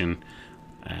Revolution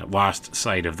lost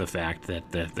sight of the fact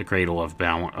that the cradle of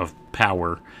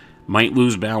power might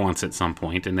lose balance at some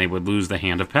point, and they would lose the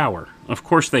hand of power. Of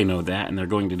course they know that, and they're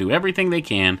going to do everything they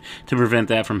can to prevent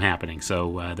that from happening.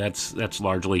 So that's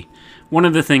largely one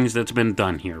of the things that's been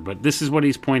done here. But this is what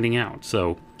he's pointing out.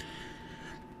 So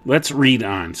let's read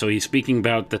on. So he's speaking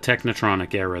about the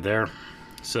technotronic era there.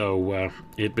 So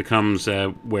it becomes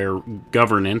where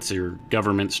governance or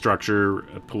government structure,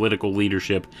 political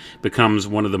leadership becomes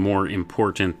one of the more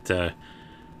important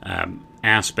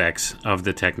aspects of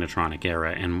the technotronic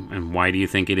era. And why do you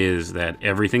think it is that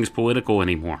everything's political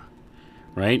anymore,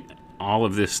 right? All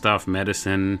of this stuff,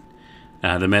 medicine,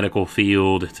 The medical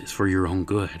field, it's for your own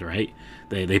good, right?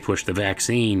 They push the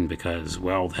vaccine because,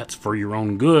 well, that's for your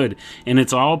own good. And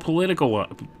it's all political.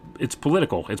 It's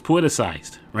political. It's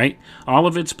politicized, right? All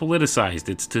of it's politicized.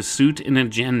 It's to suit an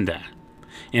agenda.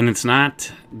 And it's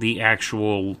not the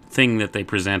actual thing that they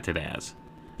present it as.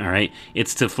 All right?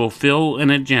 It's to fulfill an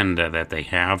agenda that they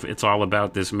have. It's all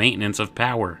about this maintenance of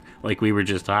power, like we were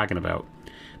just talking about.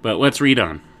 But let's read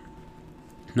on.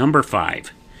 Number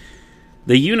 5.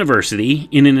 The university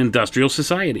in an industrial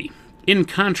society. In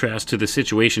contrast to the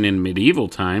situation in medieval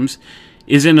times,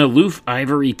 is an aloof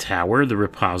ivory tower the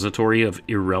repository of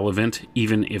irrelevant,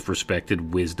 even if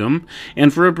respected, wisdom,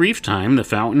 and for a brief time the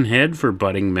fountainhead for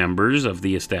budding members of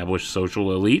the established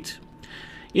social elite?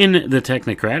 In the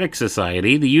technocratic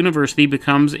society, the university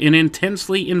becomes an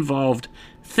intensely involved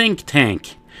think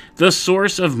tank, the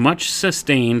source of much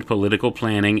sustained political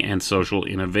planning and social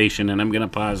innovation. And I'm going to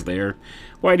pause there.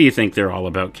 Why do you think they're all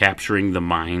about capturing the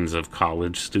minds of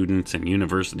college students and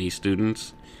university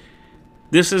students?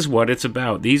 This is what it's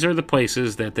about. These are the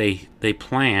places that they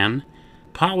plan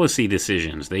policy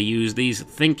decisions. They use these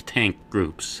think tank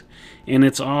groups. And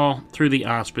it's all through the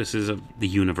auspices of the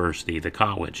university, the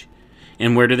college.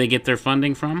 And where do they get their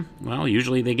funding from? Well,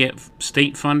 usually they get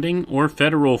state funding or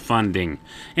federal funding.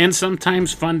 And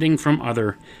sometimes funding from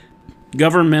other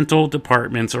governmental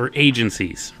departments or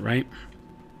agencies, right?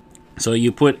 So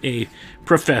you put a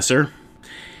professor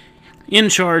in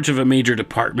charge of a major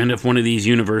department of one of these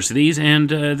universities, and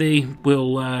they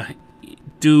will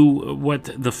do what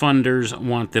the funders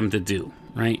want them to do,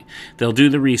 right? They'll do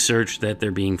the research that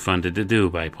they're being funded to do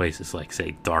by places like,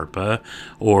 say, DARPA,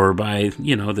 or by,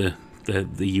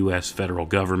 the U.S. federal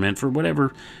government for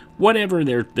whatever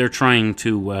they're trying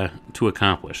to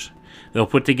accomplish. They'll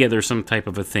put together some type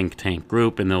of a think tank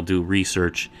group, and they'll do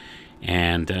research.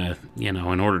 And, in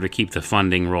order to keep the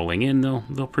funding rolling in,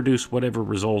 they'll produce whatever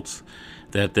results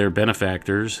that their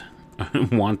benefactors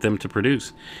want them to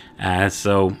produce.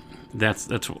 So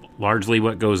that's largely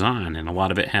what goes on, and a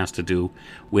lot of it has to do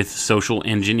with social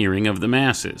engineering of the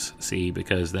masses, see,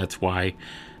 because that's why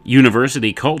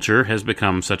university culture has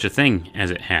become such a thing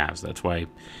as it has. That's why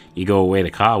you go away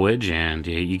to college and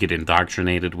you get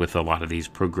indoctrinated with a lot of these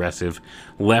progressive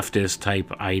leftist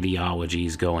type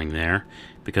ideologies going there,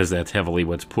 because that's heavily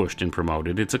what's pushed and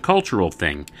promoted. It's a cultural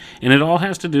thing, and it all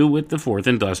has to do with the Fourth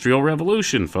Industrial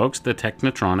Revolution, folks, the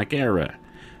Technotronic era,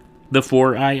 the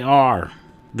 4IR,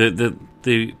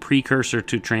 the precursor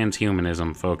to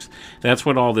transhumanism, folks. That's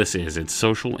what all this is. It's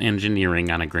social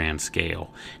engineering on a grand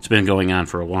scale. It's been going on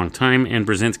for a long time, and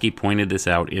Brzezinski pointed this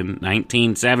out in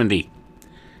 1970.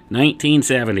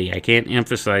 1970. I can't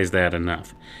emphasize that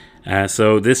enough.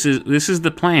 So this is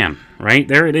the plan, right?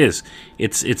 There it is.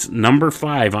 It's number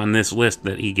 5 on this list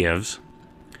that he gives.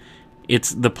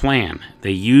 It's the plan.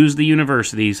 They use the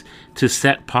universities to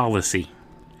set policy,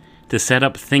 to set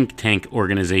up think tank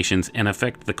organizations and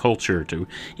affect the culture, to,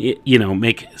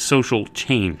 make social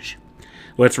change.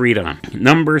 Let's read on.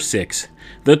 Number 6.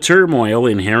 The turmoil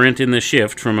inherent in the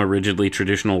shift from a rigidly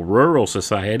traditional rural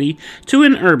society to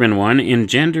an urban one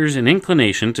engenders an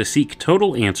inclination to seek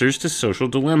total answers to social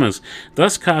dilemmas,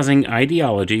 thus causing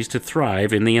ideologies to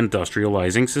thrive in the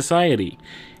industrializing society.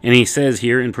 And he says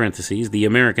here in parentheses, the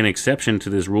American exception to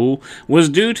this rule was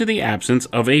due to the absence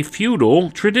of a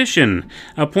feudal tradition,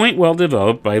 a point well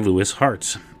developed by Lewis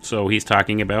Hartz. So he's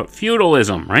talking about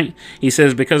feudalism, right? He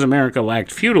says because America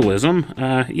lacked feudalism,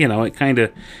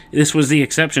 this was the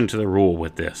exception to the rule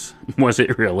with this. Was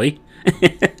it really?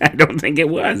 I don't think it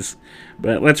was.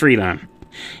 But let's read on.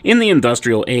 In the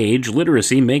industrial age,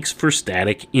 literacy makes for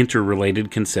static,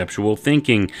 interrelated conceptual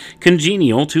thinking,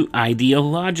 congenial to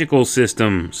ideological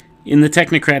systems. In the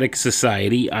technocratic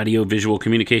society, audiovisual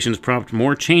communications prompt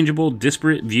more changeable,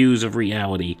 disparate views of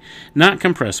reality, not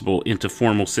compressible into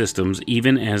formal systems,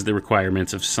 even as the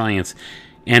requirements of science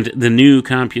and the new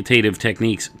computative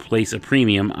techniques place a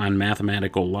premium on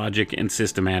mathematical logic and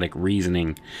systematic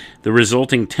reasoning. The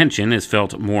resulting tension is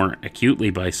felt more acutely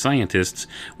by scientists,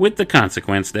 with the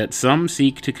consequence that some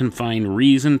seek to confine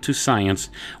reason to science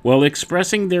while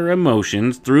expressing their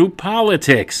emotions through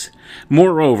politics.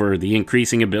 Moreover, the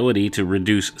increasing ability to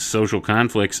reduce social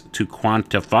conflicts to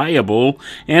quantifiable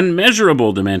and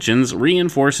measurable dimensions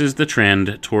reinforces the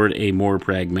trend toward a more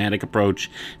pragmatic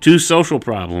approach to social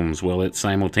problems, while it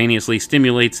simultaneously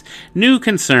stimulates new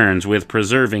concerns with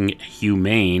preserving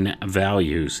humane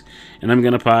values. And I'm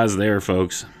going to pause there,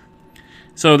 folks.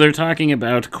 So they're talking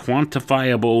about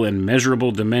quantifiable and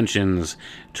measurable dimensions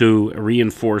to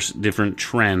reinforce different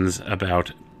trends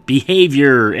about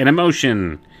behavior and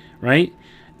emotion, right?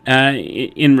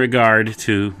 In regard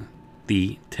to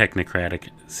the technocratic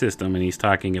system, and he's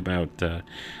talking about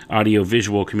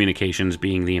audio-visual communications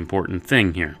being the important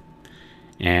thing here.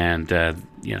 And,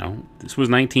 this was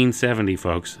 1970,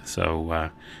 folks, so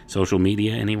social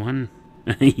media, anyone?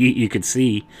 you could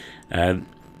see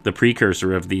the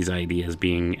precursor of these ideas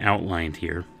being outlined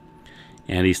here.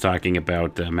 And he's talking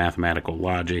about mathematical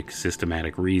logic,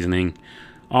 systematic reasoning,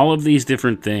 all of these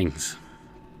different things.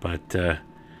 But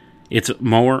it's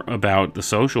more about the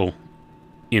social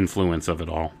influence of it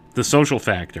all, the social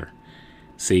factor.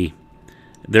 See,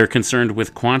 they're concerned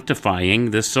with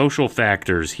quantifying the social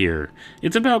factors here.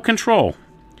 It's about control.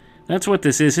 That's what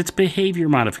this is. It's behavior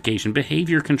modification,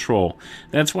 behavior control.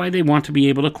 That's why they want to be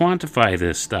able to quantify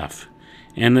this stuff.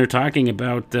 And they're talking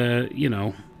about,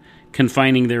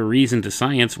 confining their reason to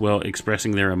science while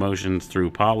expressing their emotions through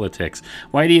politics.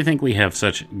 Why do you think we have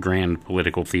such grand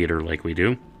political theater like we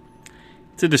do?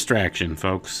 It's a distraction,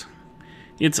 folks.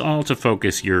 It's all to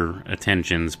focus your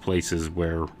attentions places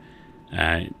where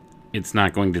it's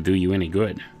not going to do you any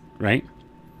good, right?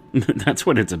 That's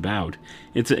what it's about.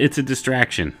 It's a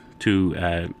distraction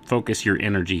to focus your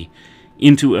energy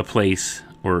into a place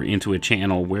or into a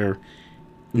channel where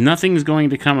nothing's going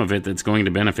to come of it that's going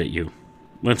to benefit you.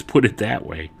 Let's put it that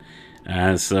way.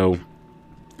 So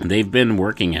they've been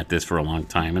working at this for a long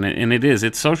time, and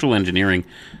it's social engineering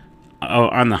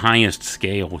on the highest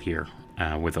scale here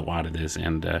with a lot of this.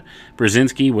 And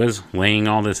Brzezinski was laying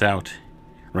all this out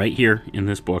right here in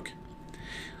this book.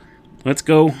 Let's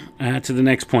go to the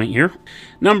next point here.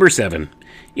 Number 7.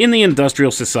 In the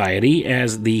industrial society,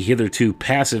 as the hitherto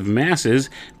passive masses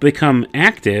become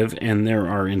active and there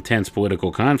are intense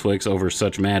political conflicts over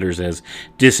such matters as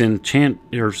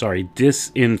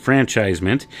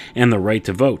disenfranchisement and the right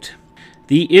to vote.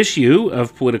 The issue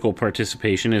of political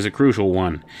participation is a crucial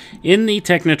one. In the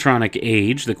technotronic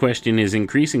age, the question is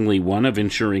increasingly one of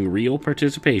ensuring real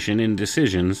participation in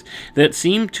decisions that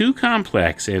seem too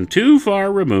complex and too far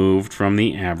removed from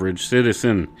the average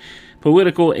citizen.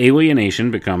 Political alienation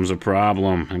becomes a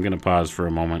problem. I'm going to pause for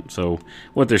a moment. So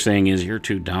what they're saying is you're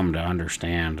too dumb to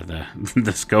understand the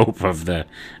scope of the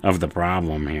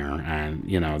problem here. And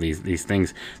these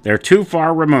things, they're too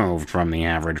far removed from the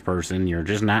average person. You're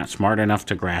just not smart enough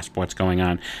to grasp what's going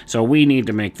on. So we need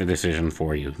to make the decision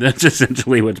for you. That's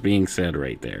essentially what's being said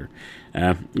right there.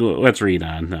 Let's read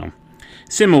on though.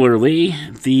 Similarly,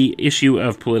 the issue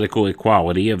of political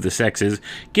equality of the sexes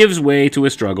gives way to a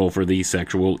struggle for the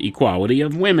sexual equality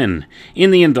of women.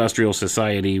 In the industrial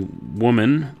society,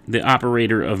 woman, the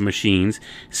operator of machines,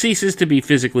 ceases to be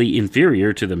physically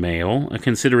inferior to the male, a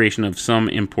consideration of some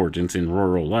importance in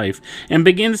rural life, and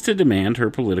begins to demand her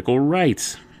political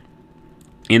rights.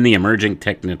 In the emerging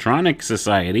technotronic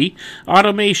society,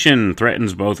 automation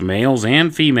threatens both males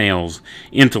and females.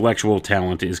 Intellectual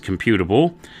talent is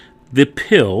computable. The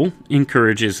pill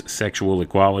encourages sexual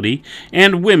equality,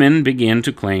 and women begin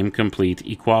to claim complete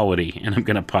equality. And I'm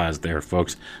going to pause there,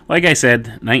 folks. Like I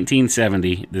said,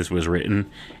 1970, this was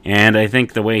written, and I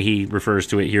think the way he refers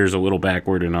to it here is a little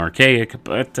backward and archaic,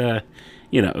 but,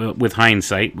 with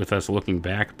hindsight, with us looking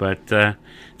back, but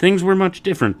things were much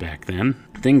different back then.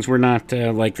 Things were not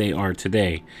like they are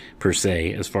today, per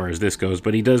se, as far as this goes,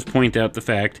 but he does point out the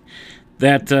fact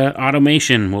that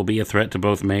automation will be a threat to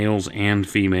both males and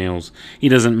females. He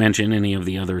doesn't mention any of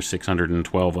the other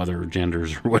 612 other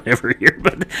genders or whatever here,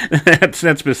 but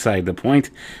that's beside the point.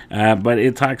 But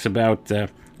it talks about the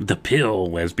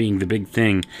pill as being the big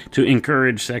thing to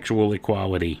encourage sexual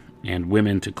equality and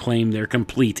women to claim their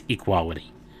complete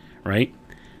equality, right?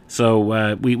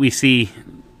 So we see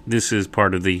this is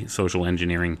part of the social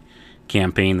engineering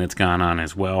campaign that's gone on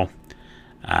as well.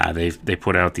 They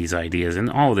put out these ideas, and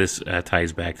all of this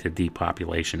ties back to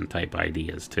depopulation type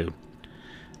ideas too.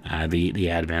 The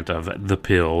advent of the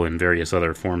pill and various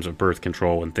other forms of birth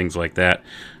control and things like that.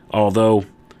 Although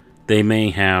they may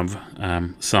have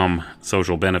some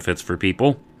social benefits for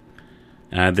people,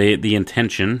 the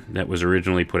intention that was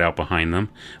originally put out behind them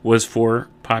was for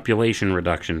population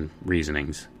reduction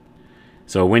reasonings.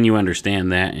 So when you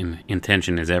understand that, and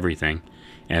intention is everything,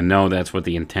 and know that's what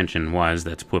the intention was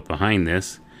that's put behind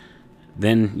this,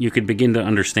 then you could begin to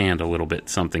understand a little bit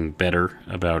something better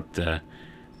about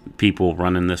people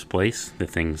running this place, the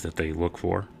things that they look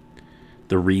for,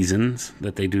 the reasons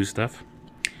that they do stuff.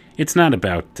 It's not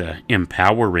about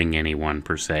empowering anyone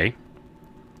per se.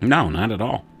 No, not at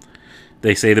all.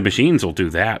 They say the machines will do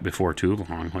that before too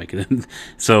long.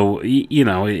 So,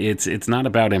 it's not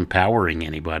about empowering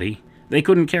anybody. They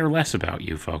couldn't care less about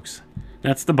you, folks.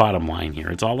 That's the bottom line here.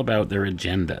 It's all about their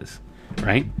agendas,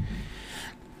 right?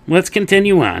 Let's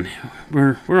continue on.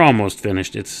 We're almost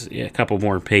finished. It's a couple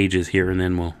more pages here, and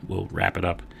then we'll wrap it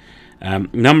up.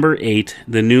 Number 8,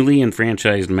 the newly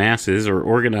enfranchised masses are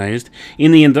organized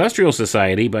in the industrial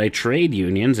society by trade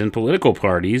unions and political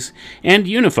parties, and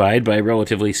unified by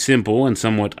relatively simple and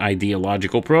somewhat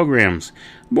ideological programs.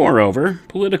 Moreover,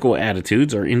 political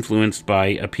attitudes are influenced by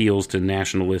appeals to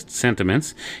nationalist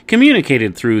sentiments,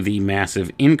 communicated through the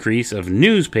massive increase of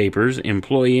newspapers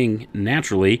employing,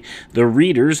 naturally, the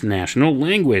reader's national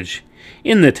language.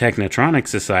 In the Technotronic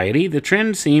Society, the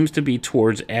trend seems to be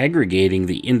towards aggregating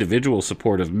the individual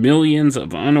support of millions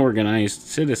of unorganized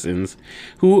citizens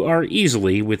who are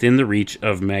easily within the reach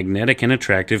of magnetic and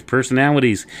attractive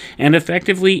personalities, and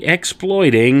effectively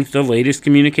exploiting the latest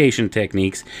communication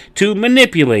techniques to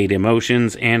manipulate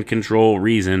emotions and control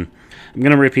reason. I'm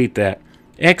going to repeat that.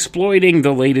 Exploiting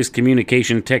the latest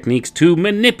communication techniques to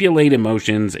manipulate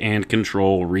emotions and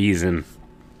control reason.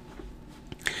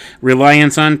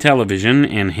 Reliance on television,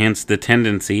 and hence the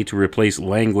tendency to replace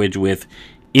language with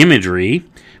imagery,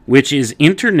 which is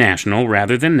international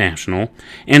rather than national,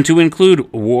 and to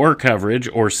include war coverage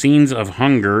or scenes of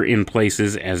hunger in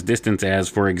places as distant as,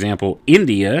 for example,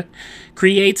 India,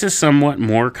 creates a somewhat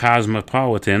more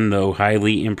cosmopolitan, though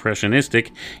highly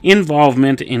impressionistic,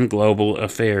 involvement in global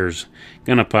affairs.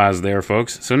 Gonna pause there,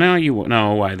 folks. So now you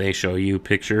know why they show you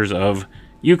pictures of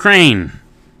Ukraine,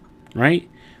 right?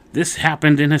 This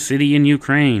happened in a city in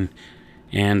Ukraine.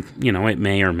 And, it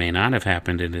may or may not have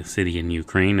happened in a city in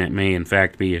Ukraine. It may, in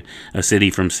fact, be a city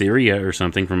from Syria or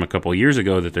something from a couple years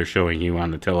ago that they're showing you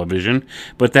on the television.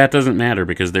 But that doesn't matter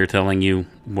because they're telling you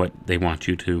what they want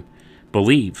you to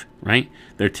believe, right?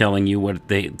 They're telling you what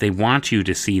they want you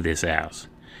to see this as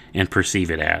and perceive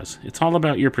it as. It's all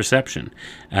about your perception.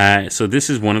 So this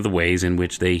is one of the ways in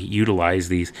which they utilize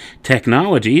these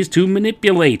technologies to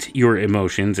manipulate your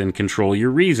emotions and control your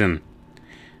reason.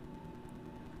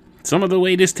 Some of the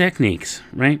latest techniques,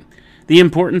 right? The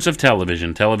importance of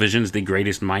television. Television is the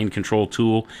greatest mind control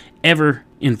tool ever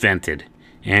invented.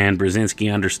 And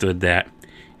Brzezinski understood that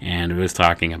and was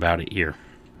talking about it here.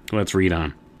 Let's read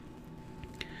on.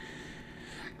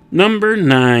 Number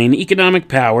 9, economic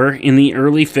power in the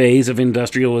early phase of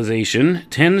industrialization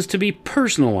tends to be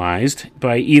personalized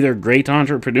by either great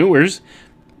entrepreneurs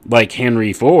like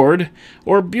Henry Ford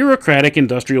or bureaucratic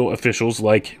industrial officials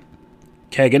like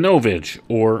Kaganovich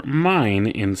or Mine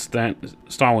in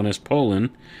Stalinist Poland.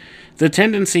 The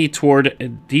tendency toward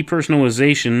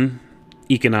depersonalization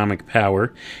economic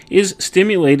power is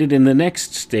stimulated in the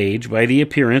next stage by the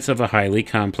appearance of a highly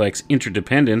complex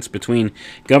interdependence between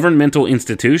governmental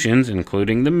institutions,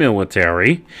 including the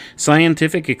military,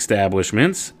 scientific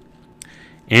establishments,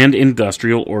 and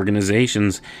industrial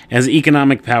organizations. As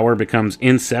economic power becomes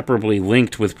inseparably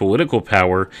linked with political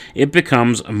power, it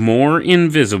becomes more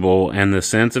invisible and the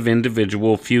sense of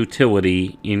individual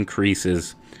futility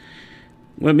increases.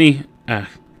 Let me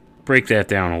break that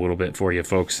down a little bit for you,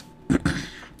 folks.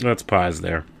 Let's pause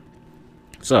there.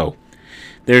 So,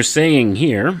 they're saying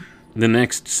here, the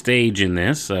next stage in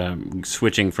this,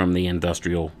 switching from the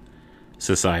industrial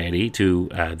society to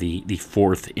the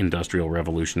fourth industrial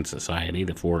revolution society,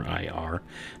 the 4IR,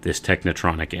 this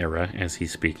technotronic era, as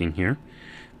he's speaking here,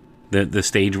 the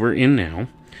stage we're in now,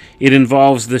 it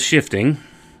involves the shifting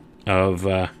of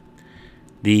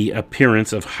the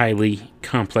appearance of highly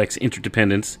complex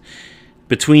interdependence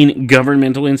between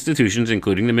governmental institutions,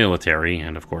 including the military,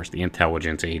 and of course the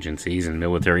intelligence agencies and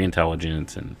military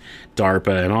intelligence and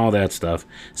DARPA and all that stuff,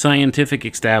 scientific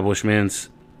establishments,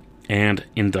 and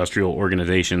industrial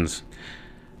organizations.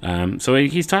 So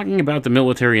he's talking about the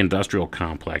military-industrial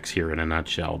complex here in a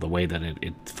nutshell, the way that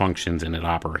it functions and it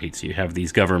operates. You have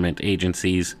these government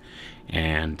agencies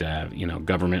and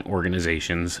government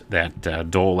organizations that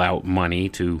dole out money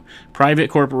to private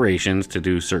corporations to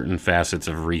do certain facets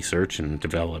of research and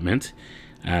development.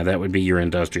 That would be your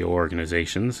industrial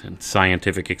organizations and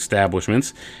scientific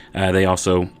establishments. They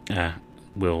also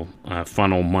will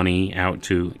funnel money out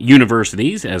to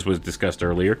universities, as was discussed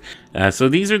earlier. So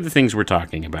these are the things we're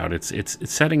talking about. It's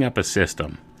setting up a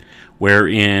system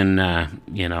wherein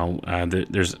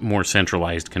there's more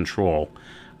centralized control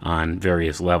on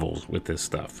various levels with this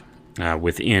stuff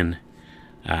within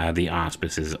the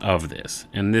auspices of this.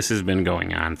 And this has been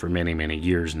going on for many, many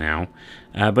years now.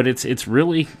 But it's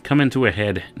really coming to a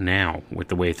head now with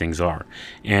the way things are.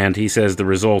 And he says the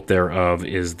result thereof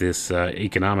is this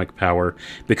economic power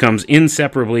becomes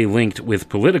inseparably linked with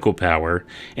political power,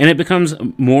 and it becomes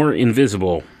more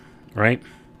invisible, right?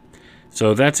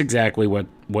 So that's exactly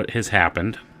what has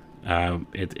happened.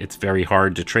 It's very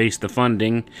hard to trace the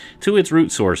funding to its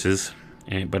root sources,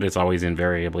 but it's always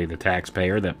invariably the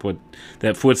taxpayer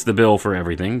that foots the bill for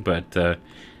everything. But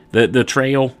the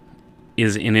trail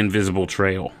is an invisible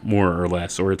trail, more or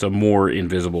less, or it's a more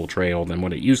invisible trail than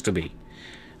what it used to be,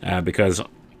 because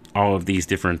all of these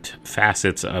different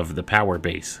facets of the power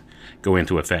base go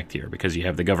into effect here, because you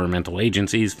have the governmental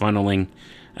agencies funneling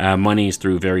monies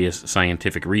through various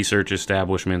scientific research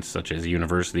establishments, such as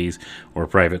universities or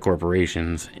private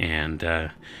corporations, and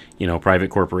private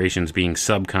corporations being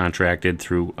subcontracted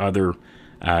through other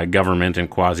government and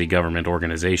quasi-government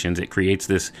organizations. It creates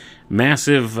this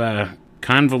massive,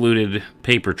 convoluted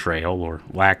paper trail, or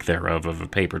lack thereof of a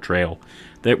paper trail,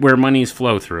 where monies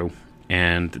flow through.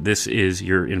 And this is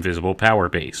your invisible power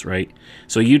base, right?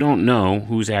 So you don't know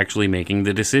who's actually making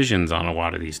the decisions on a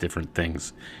lot of these different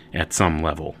things at some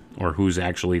level, or who's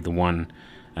actually the one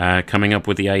coming up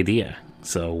with the idea.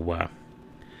 So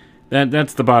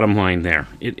that's the bottom line there.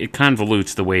 It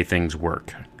convolutes the way things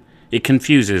work. It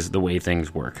confuses the way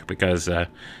things work, because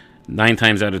 9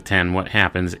 times out of 10, what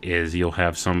happens is you'll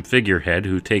have some figurehead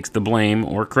who takes the blame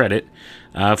or credit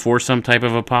for some type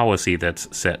of a policy that's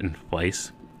set in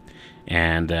place.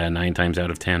 And 9 times out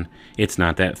of 10, it's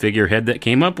not that figurehead that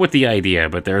came up with the idea,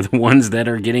 but they're the ones that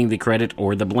are getting the credit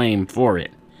or the blame for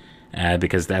it.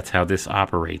 Because that's how this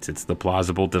operates. It's the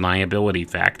plausible deniability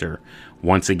factor.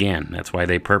 Once again, that's why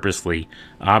they purposely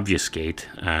obfuscate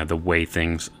the way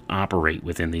things operate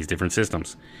within these different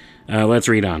systems. Let's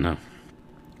read on now.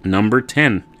 Number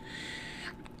 10.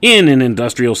 In an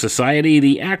industrial society,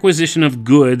 the acquisition of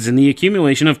goods and the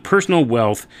accumulation of personal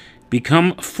wealth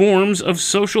become forms of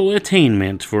social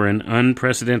attainment for an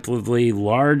unprecedentedly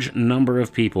large number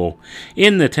of people.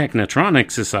 In the technotronic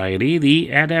society,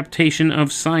 the adaptation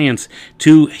of science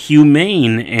to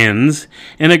humane ends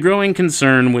and a growing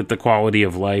concern with the quality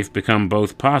of life become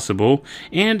both possible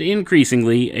and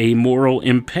increasingly a moral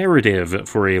imperative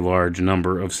for a large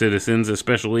number of citizens,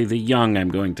 especially the young. I'm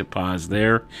going to pause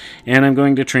there, and I'm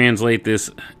going to translate this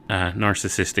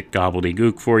narcissistic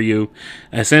gobbledygook for you.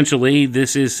 Essentially,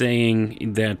 this is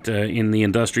saying that in the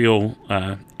industrial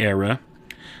era,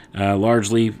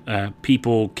 largely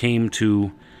people came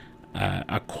to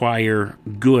acquire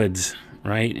goods,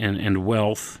 right, and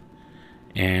wealth,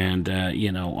 and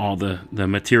all the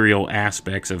material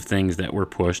aspects of things that were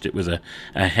pushed. It was a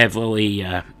heavily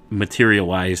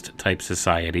materialized type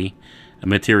society, a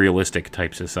materialistic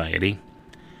type society.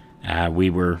 We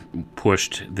were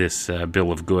pushed this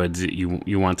bill of goods.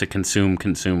 You want to consume.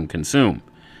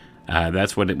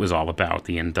 That's what it was all about.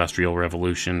 The Industrial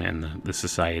Revolution and the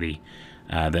society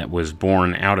that was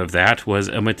born out of that was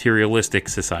a materialistic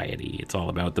society. It's all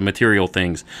about the material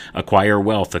things. Acquire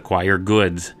wealth, acquire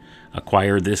goods,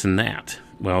 acquire this and that.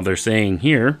 Well, they're saying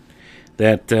here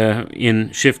that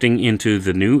in shifting into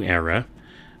the new era,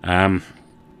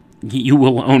 you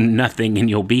will own nothing and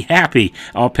you'll be happy.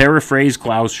 I'll paraphrase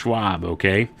Klaus Schwab,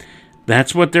 okay?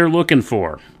 That's what they're looking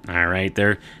for, all right?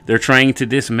 They're trying to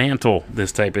dismantle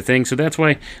this type of thing, so that's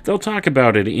why they'll talk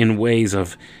about it in ways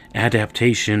of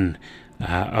adaptation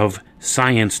of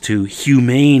science to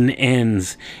humane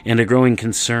ends and a growing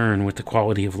concern with the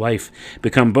quality of life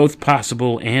become both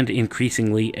possible and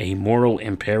increasingly a moral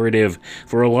imperative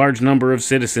for a large number of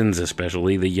citizens,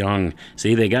 especially the young.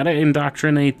 See, they got to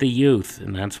indoctrinate the youth,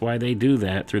 and that's why they do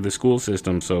that through the school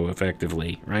system so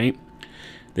effectively, right?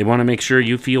 They want to make sure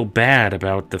you feel bad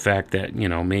about the fact that,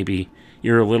 maybe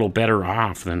you're a little better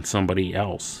off than somebody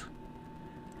else,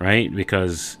 right?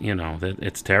 Because, that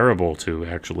it's terrible to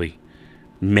actually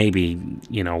maybe,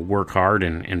 work hard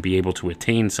and be able to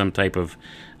attain some type of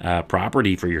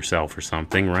property for yourself or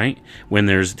something, right? When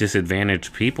there's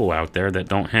disadvantaged people out there that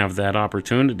don't have that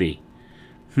opportunity.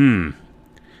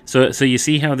 So you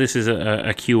see how this is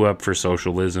a cue up for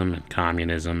socialism and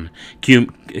communism,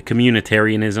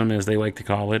 communitarianism, as they like to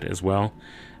call it as well.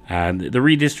 The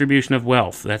redistribution of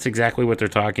wealth, that's exactly what they're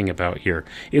talking about here.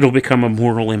 It'll become a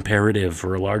moral imperative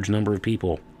for a large number of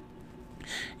people.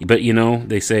 But,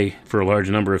 they say for a large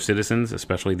number of citizens,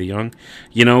 especially the young,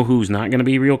 who's not going to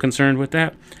be real concerned with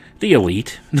that? The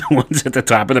elite, the ones at the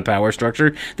top of the power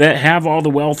structure that have all the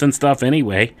wealth and stuff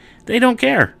anyway. They don't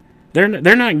care. They're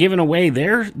not giving away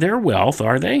their wealth,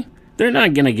 are they? They're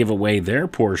not going to give away their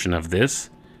portion of this.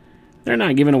 They're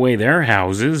not giving away their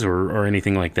houses or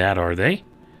anything like that, are they?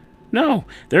 No,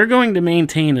 they're going to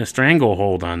maintain a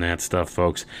stranglehold on that stuff,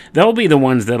 folks. They'll be the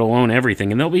ones that'll own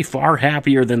everything, and they'll be far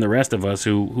happier than the rest of us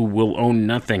who will own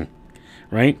nothing,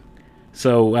 right?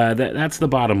 So that's the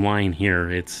bottom line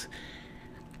here. It's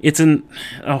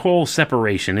a whole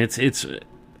separation. It's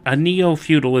a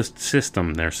neo-feudalist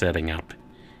system they're setting up,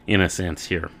 in a sense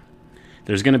here.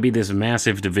 There's going to be this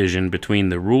massive division between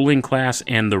the ruling class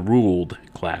and the ruled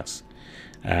class.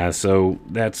 So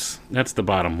that's the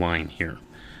bottom line here.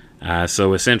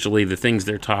 So essentially, the things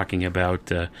they're talking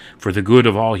about for the good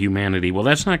of all humanity, well,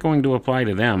 that's not going to apply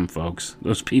to them, folks.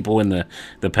 Those people in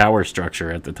the power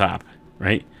structure at the top,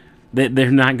 right?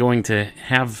 They're not going to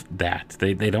have that.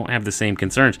 They don't have the same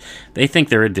concerns. They think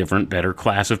they're a different, better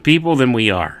class of people than we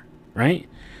are, right?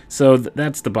 So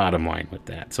that's the bottom line with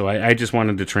that. So I just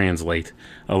wanted to translate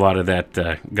a lot of that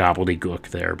gobbledygook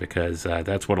there, because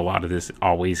that's what a lot of this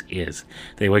always is.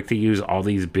 They like to use all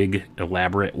these big,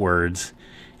 elaborate words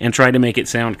and try to make it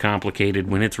sound complicated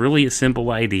when it's really a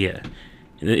simple idea.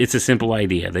 It's a simple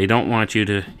idea. They don't want you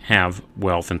to have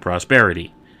wealth and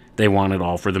prosperity. They want it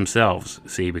all for themselves,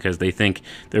 see, because they think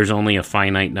there's only a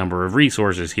finite number of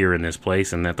resources here in this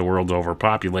place and that the world's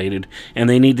overpopulated and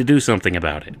they need to do something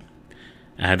about it.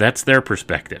 That's their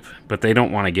perspective, but they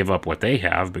don't want to give up what they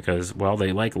have because, well,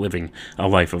 they like living a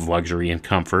life of luxury and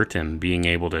comfort and being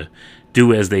able to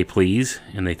do as they please,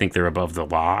 and they think they're above the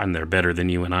law and they're better than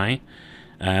you and I.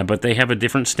 But they have a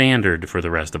different standard for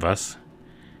the rest of us,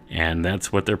 and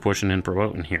that's what they're pushing and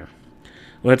promoting here.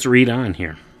 Let's read on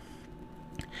here.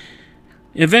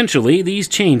 Eventually, these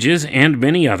changes, and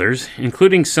many others,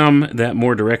 including some that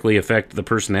more directly affect the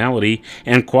personality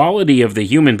and quality of the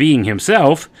human being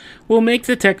himself, will make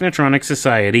the technotronic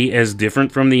society as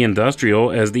different from the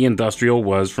industrial as the industrial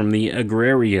was from the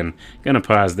agrarian. Gonna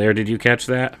pause there. Did you catch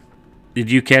that? Did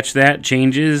you catch that?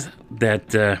 Changes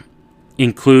that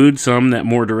include some that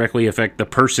more directly affect the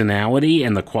personality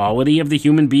and the quality of the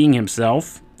human being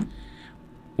himself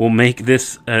will make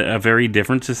this a very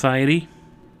different society.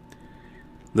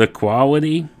 The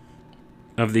quality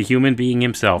of the human being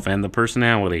himself and the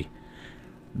personality.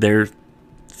 They're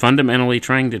fundamentally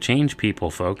trying to change people,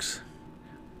 folks.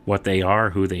 What they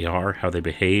are, who they are, how they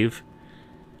behave.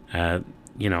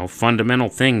 Fundamental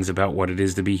things about what it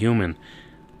is to be human.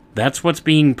 That's what's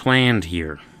being planned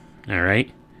here. All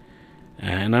right?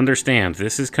 And understand,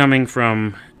 this is coming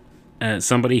from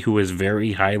somebody who is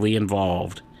very highly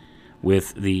involved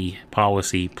with the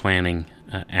policy planning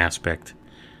aspect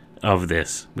of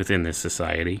this within this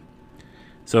society.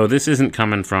 So this isn't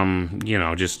coming from,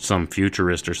 just some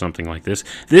futurist or something like this.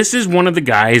 This is one of the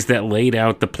guys that laid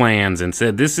out the plans and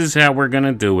said, this is how we're going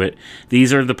to do it.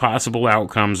 These are the possible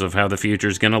outcomes of how the future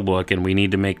is going to look, and we need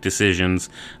to make decisions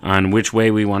on which way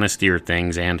we want to steer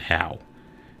things and how.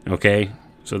 Okay?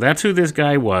 So that's who this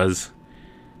guy was.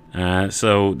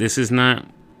 So this is not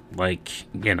like,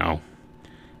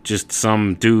 just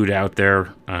some dude out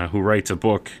there who writes a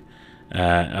book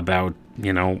about,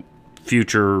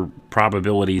 future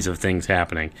probabilities of things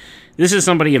happening. This is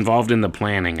somebody involved in the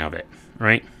planning of it,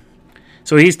 right?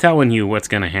 So he's telling you what's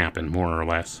going to happen, more or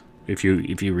less, if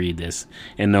you read this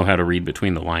and know how to read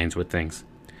between the lines with things.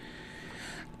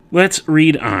 Let's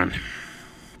read on.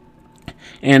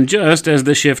 And just as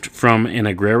the shift from an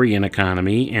agrarian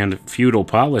economy and feudal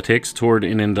politics toward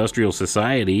an industrial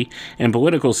society and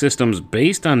political systems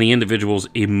based on the individual's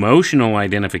emotional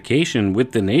identification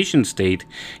with the nation-state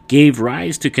gave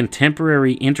rise to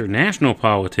contemporary international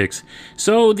politics,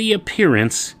 so the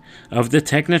appearance of the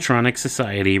technotronic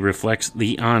society reflects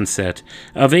the onset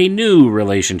of a new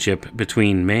relationship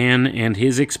between man and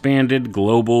his expanded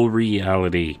global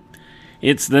reality.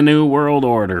 It's the New World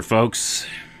Order, folks.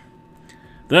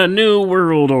 The New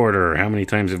World Order. How many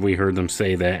times have we heard them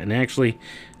say that? And actually,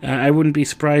 I wouldn't be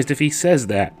surprised if he says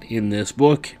that in this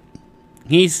book.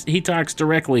 He talks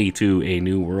directly to a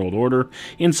New World Order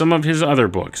in some of his other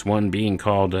books, one being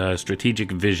called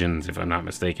Strategic Visions, if I'm not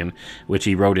mistaken, which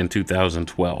he wrote in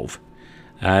 2012.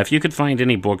 If you could find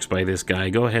any books by this guy,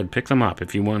 go ahead, pick them up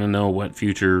if you want to know what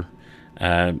future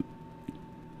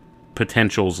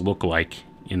potentials look like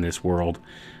in this world,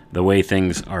 the way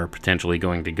things are potentially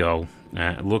going to go.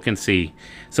 Look and see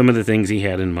some of the things he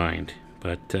had in mind.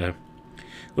 But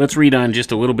let's read on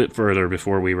just a little bit further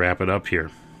before we wrap it up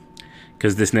here,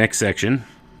 because this next section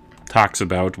talks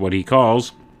about what he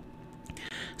calls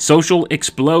social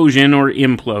explosion or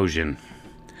implosion.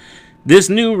 This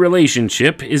new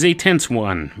relationship is a tense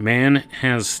one. Man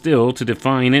has still to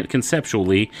define it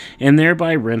conceptually and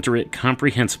thereby render it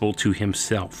comprehensible to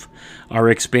himself. Our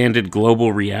expanded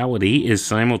global reality is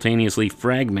simultaneously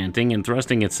fragmenting and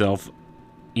thrusting itself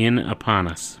in upon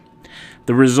us.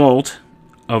 The result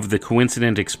of the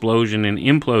coincident explosion and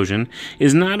implosion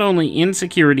is not only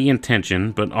insecurity and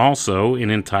tension, but also an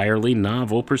entirely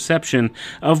novel perception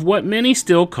of what many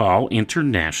still call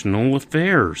international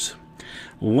affairs.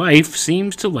 Life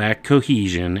seems to lack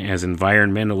cohesion as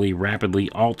environmentally rapidly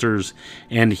alters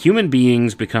and human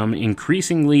beings become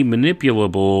increasingly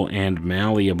manipulable and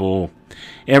malleable.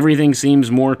 Everything seems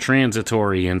more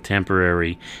transitory and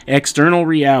temporary. External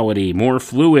reality more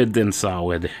fluid than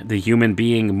solid. The human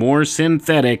being more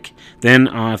synthetic than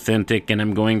authentic. And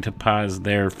I'm going to pause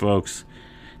there, folks.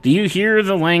 Do you hear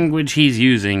the language he's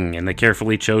using and the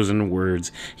carefully chosen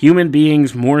words? Human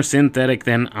beings more synthetic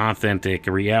than authentic.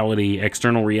 Reality,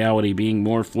 external reality being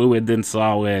more fluid than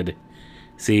solid.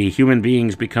 See, human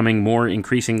beings becoming more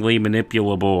increasingly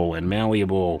manipulable and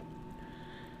malleable.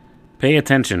 Pay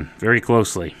attention very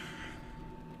closely.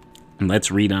 And let's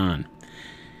read on.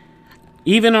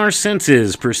 Even our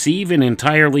senses perceive an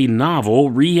entirely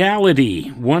novel reality,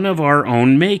 one of our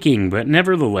own making, but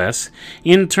nevertheless,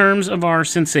 in terms of our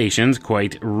sensations,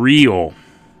 quite real.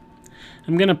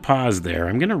 I'm going to pause there.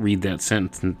 I'm going to read that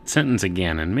sentence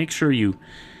again and make sure you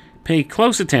pay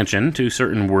close attention to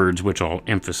certain words which I'll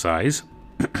emphasize,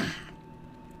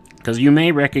 because you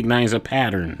may recognize a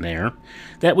pattern there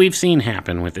that we've seen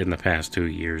happen within the past 2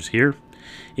 years here,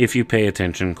 if you pay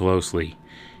attention closely.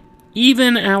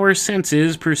 Even our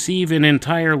senses perceive an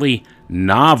entirely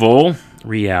novel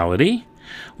reality,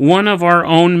 one of our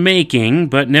own making,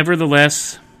 but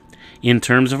nevertheless, in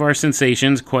terms of our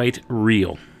sensations, quite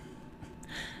real.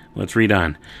 Let's read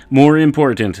on. More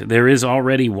important, there is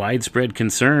already widespread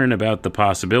concern about the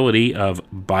possibility of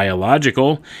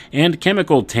biological and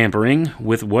chemical tampering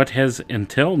with what has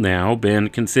until now been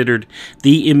considered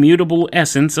the immutable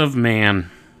essence of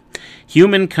man.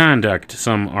 Human conduct,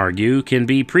 some argue, can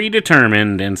be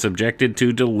predetermined and subjected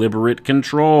to deliberate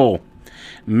control.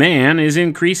 Man is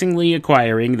increasingly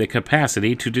acquiring the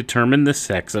capacity to determine the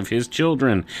sex of his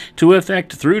children, to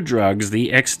affect through drugs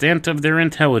the extent of their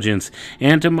intelligence,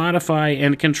 and to modify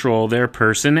and control their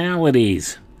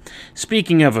personalities.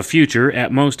 Speaking of a future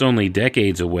at most only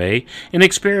decades away, an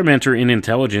experimenter in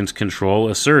intelligence control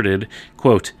asserted,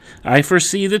 quote, I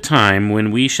foresee the time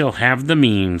when we shall have the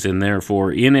means and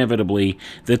therefore inevitably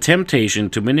the temptation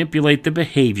to manipulate the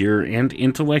behavior and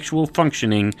intellectual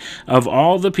functioning of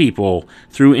all the people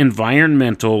through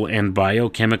environmental and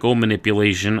biochemical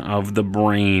manipulation of the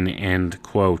brain, end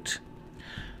quote.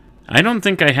 I don't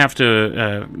think I have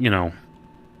to,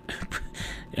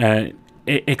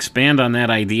 expand on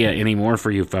that idea anymore for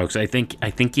you folks. I think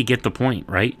you get the point,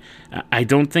 right? I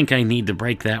don't think I need to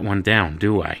break that one down,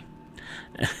 do I?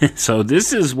 So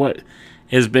this is what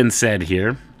has been said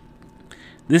here.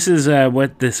 This is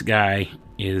what this guy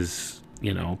is,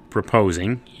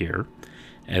 proposing here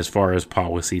as far as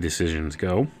policy decisions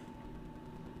go.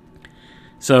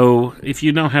 So if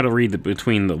you know how to read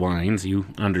between the lines, you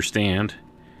understand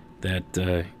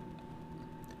that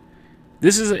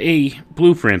this is a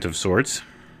blueprint of sorts.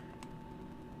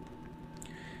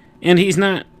 And he's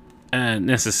not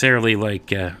necessarily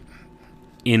like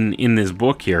in this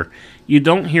book here. You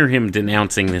don't hear him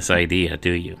denouncing this idea,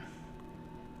 do you?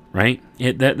 Right?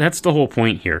 That's the whole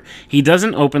point here. He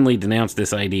doesn't openly denounce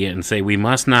this idea and say we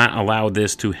must not allow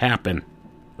this to happen.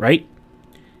 Right?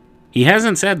 He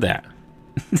hasn't said that.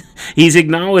 He's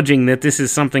acknowledging that this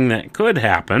is something that could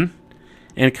happen,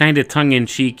 and kind of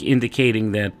tongue-in-cheek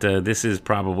indicating that this is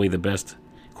probably the best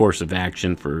course of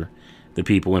action for the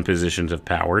people in positions of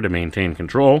power to maintain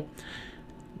control.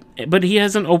 But he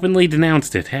hasn't openly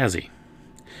denounced it, has he?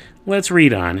 Let's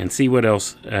read on and see what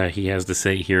else he has to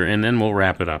say here, and then we'll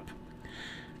wrap it up.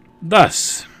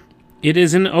 Thus, it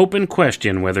is an open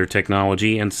question whether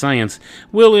technology and science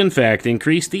will in fact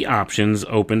increase the options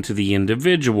open to the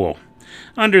individual.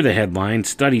 Under the headline,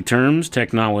 Study Terms,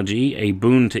 Technology, a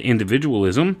Boon to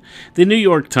Individualism, the New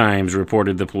York Times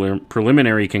reported the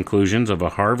preliminary conclusions of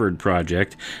a Harvard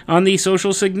project on the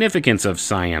social significance of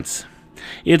science.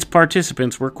 Its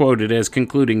participants were quoted as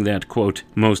concluding that, quote,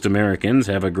 most Americans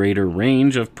have a greater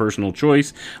range of personal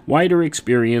choice, wider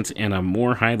experience, and a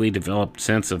more highly developed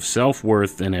sense of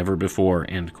self-worth than ever before,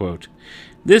 end quote.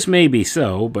 This may be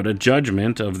so, but a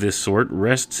judgment of this sort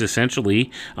rests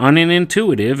essentially on an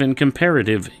intuitive and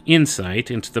comparative insight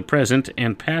into the present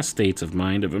and past states of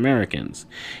mind of Americans.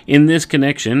 In this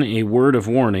connection, a word of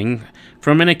warning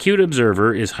from an acute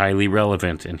observer is highly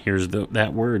relevant, and here's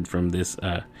that word from this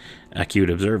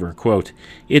acute observer, quote,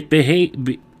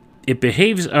 It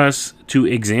behaves us to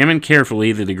examine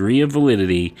carefully the degree of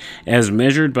validity as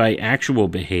measured by actual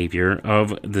behavior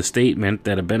of the statement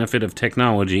that a benefit of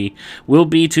technology will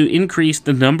be to increase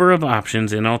the number of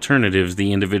options and alternatives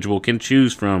the individual can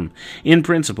choose from. In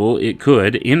principle, it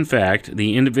could. In fact,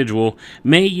 the individual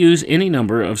may use any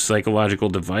number of psychological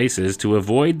devices to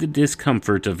avoid the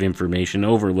discomfort of information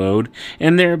overload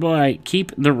and thereby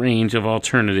keep the range of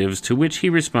alternatives to which he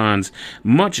responds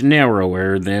much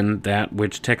narrower than that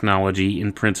which technology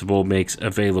in principle makes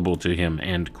available to him,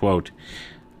 end quote.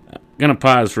 I'm going to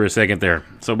pause for a second there.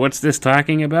 So what's this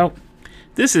talking about?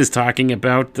 This is talking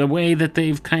about the way that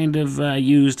they've kind of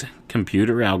used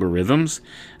computer algorithms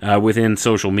within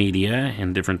social media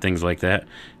and different things like that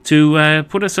to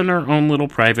put us in our own little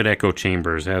private echo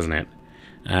chambers, hasn't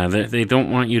it? They don't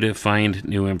want you to find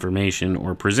new information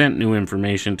or present new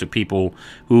information to people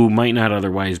who might not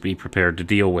otherwise be prepared to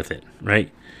deal with it,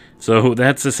 right? So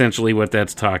that's essentially what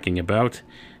that's talking about.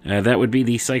 That would be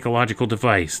the psychological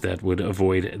device that would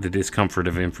avoid the discomfort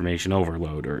of information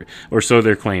overload, or so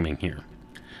they're claiming here.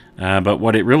 But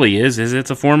what it really is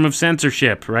it's a form of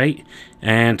censorship, right?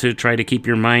 And to try to keep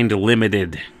your mind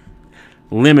limited.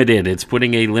 Limited. It's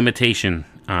putting a limitation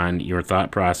on your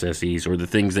thought processes or the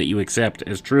things that you accept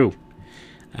as true.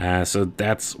 So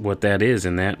that's what that is,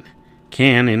 and that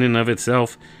can, in and of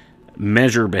itself,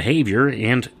 measure behavior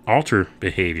and alter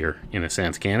behavior, in a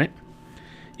sense, can it?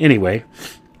 Anyway,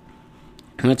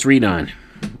 let's read on.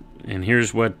 And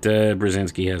here's what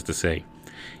Brzezinski has to say.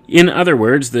 In other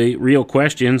words, the real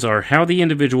questions are how the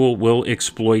individual will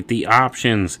exploit the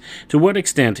options, to what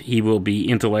extent he will be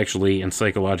intellectually and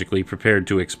psychologically prepared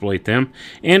to exploit them,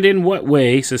 and in what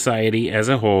way society as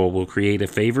a whole will create a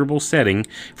favorable setting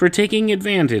for taking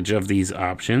advantage of these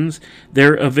options.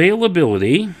 Their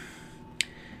availability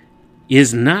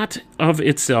is not of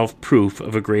itself proof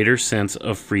of a greater sense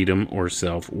of freedom or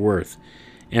self-worth.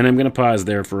 And I'm going to pause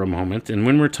there for a moment. And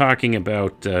when we're talking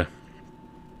about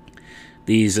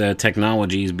these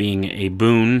technologies being a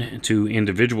boon to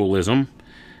individualism,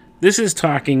 this is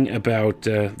talking about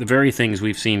the very things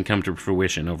we've seen come to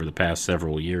fruition over the past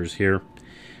several years here.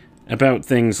 About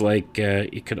things like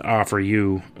it could offer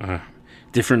you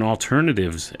different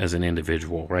alternatives as an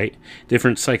individual, right?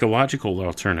 Different psychological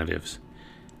alternatives.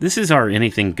 This is our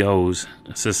anything goes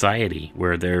society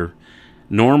where they're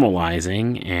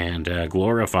normalizing and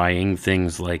glorifying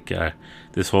things like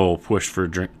this whole push for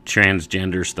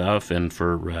transgender stuff and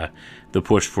for the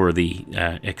push for the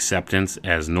acceptance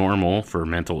as normal for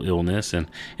mental illness and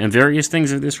various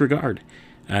things of this regard.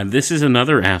 This is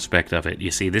another aspect of it. You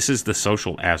see, this is the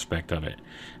social aspect of it.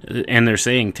 And they're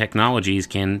saying technologies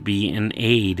can be an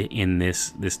aid in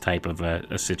this type of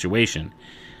a situation.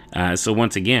 So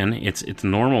once again, it's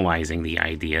normalizing the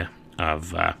idea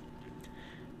of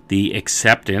the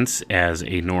acceptance as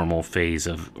a normal phase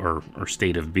of or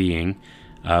state of being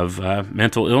of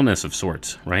mental illness of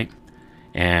sorts, right?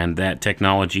 And that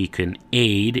technology can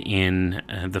aid in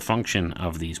the function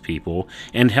of these people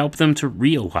and help them to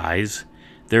realize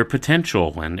their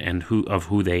potential and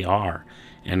who they are,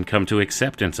 and come to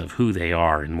acceptance of who they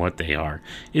are and what they are.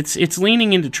 It's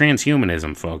leaning into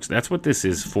transhumanism, folks. That's what this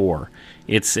is for.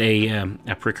 It's a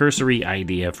precursory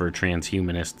idea for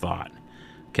transhumanist thought.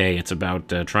 Okay, it's about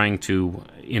trying to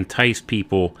entice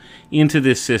people into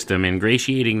this system,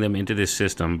 ingratiating them into this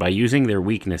system by using their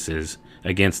weaknesses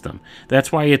against them.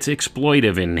 That's why it's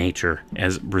exploitive in nature,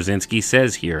 as Brzezinski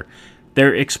says here.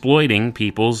 They're exploiting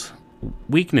people's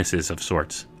weaknesses of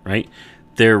sorts, right?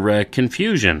 Their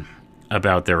confusion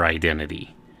about their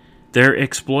identity. They're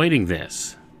exploiting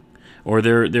this, or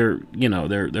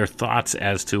their thoughts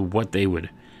as to what they would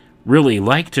really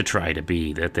like to try to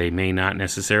be that they may not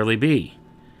necessarily be.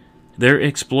 They're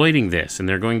exploiting this, and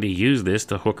they're going to use this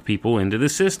to hook people into the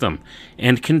system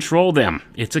and control them.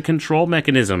 It's a control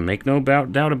mechanism. Make no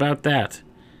doubt about that.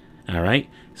 All right?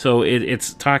 So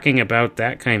it's talking about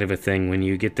that kind of a thing when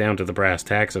you get down to the brass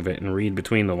tacks of it and read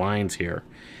between the lines here.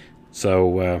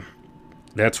 So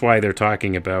that's why they're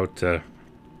talking about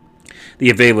the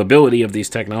availability of these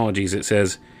technologies. It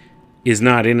says is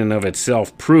not in and of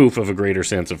itself proof of a greater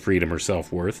sense of freedom or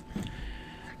self-worth.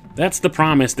 That's the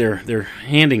promise they're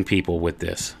handing people with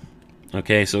this.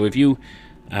 Okay, so if you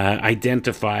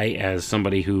identify as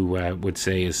somebody who would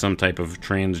say is some type of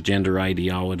transgender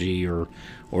ideology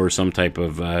or some type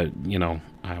of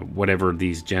whatever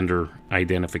these gender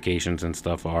identifications and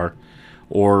stuff are,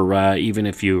 or even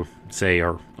if you say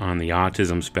are on the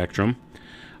autism spectrum,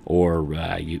 or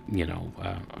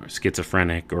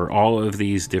schizophrenic, or all of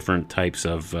these different types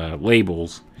of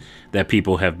labels that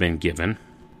people have been given.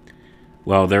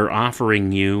 Well, they're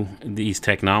offering you these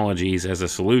technologies as a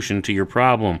solution to your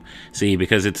problem. See,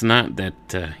 because it's not that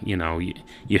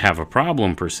you have a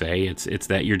problem per se. It's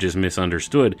that you're just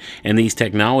misunderstood, and these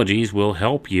technologies will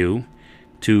help you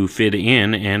to fit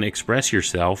in and express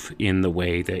yourself in the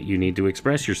way that you need to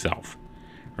express yourself,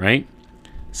 right?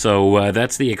 So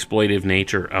that's the exploitive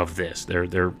nature of this.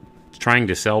 They're trying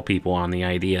to sell people on the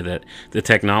idea that the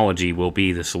technology will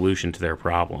be the solution to their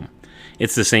problem.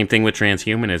 It's the same thing with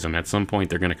transhumanism. At some point,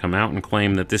 they're going to come out and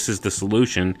claim that this is the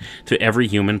solution to every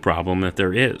human problem that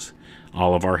there is.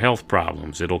 All of our health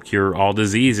problems. It'll cure all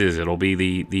diseases. It'll be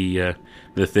the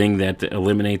thing that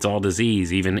eliminates all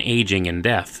disease, even aging and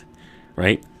death,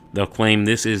 right? They'll claim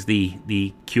this is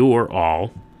the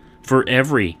cure-all for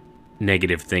every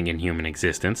negative thing in human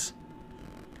existence.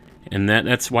 And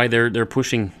that's why they're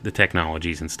pushing the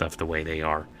technologies and stuff the way they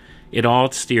are. It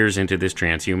all steers into this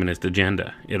transhumanist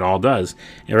agenda. It all does.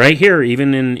 And right here,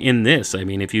 even in this, I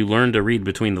mean, if you learn to read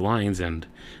between the lines and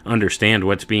understand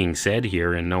what's being said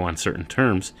here in no uncertain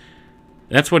terms,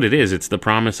 that's what it is. It's the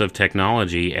promise of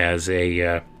technology as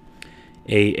a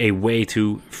way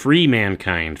to free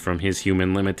mankind from his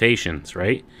human limitations,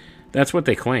 right? That's what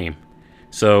they claim.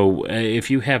 So if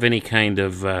you have any kind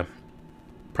of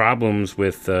problems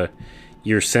with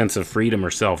your sense of freedom or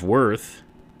self-worth,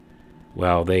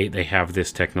 well, they have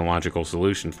this technological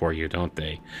solution for you, don't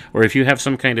they? Or if you have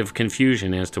some kind of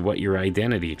confusion as to what your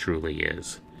identity truly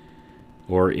is,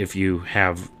 or if you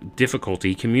have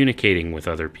difficulty communicating with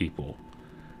other people,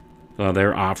 well,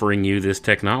 they're offering you this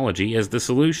technology as the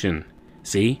solution.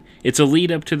 See? It's a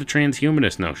lead up to the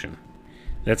transhumanist notion.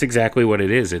 That's exactly what it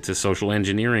is. It's a social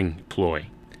engineering ploy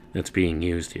that's being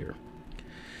used here.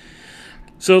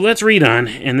 So let's read on,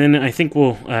 and then I think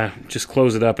we'll just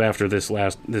close it up after this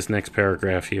next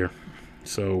paragraph here.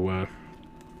 So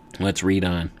let's read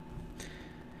on.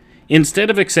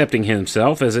 Instead of accepting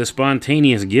himself as a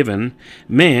spontaneous given,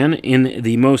 man in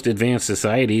the most advanced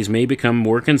societies may become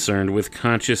more concerned with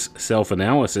conscious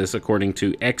self-analysis according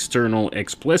to external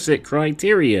explicit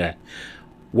criteria.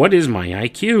 What is my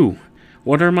IQ?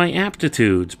 What are my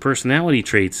aptitudes, personality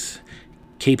traits,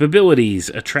 capabilities,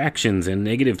 attractions, and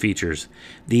negative features?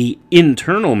 The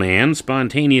internal man,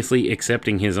 spontaneously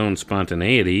accepting his own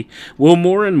spontaneity, will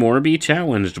more and more be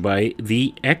challenged by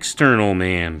the external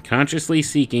man, consciously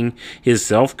seeking his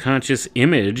self-conscious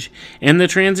image, and the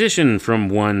transition from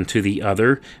one to the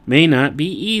other may not be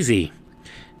easy.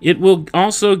 It will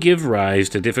also give rise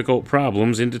to difficult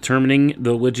problems in determining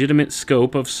the legitimate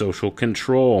scope of social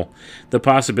control, the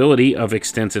possibility of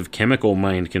extensive chemical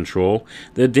mind control,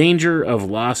 the danger of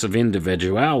loss of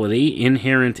individuality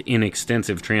inherent in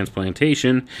extensive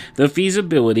transplantation, the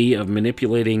feasibility of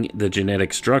manipulating the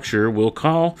genetic structure will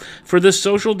call for the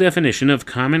social definition of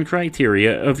common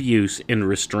criteria of use and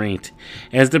restraint.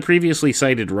 As the previously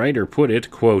cited writer put it,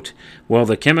 quote, "While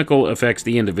the chemical affects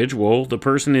the individual, the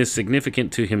person is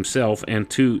significant to himself and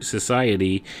to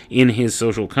society in his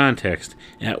social context,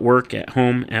 at work, at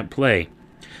home, at play.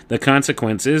 The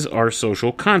consequences are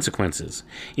social consequences.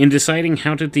 In deciding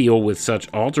how to deal with such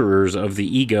alterers of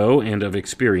the ego and of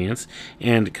experience,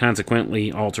 and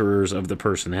consequently alterers of the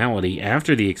personality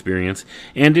after the experience,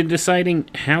 and in deciding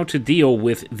how to deal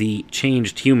with the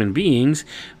changed human beings,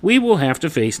 we will have to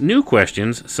face new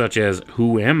questions such as,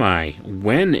 who am I?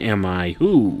 When am I?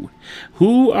 Who?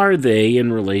 Who are they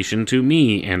in relation to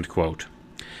me?" End quote.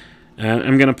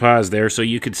 I'm going to pause there so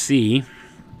you could see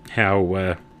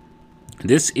how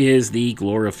this is the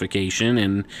glorification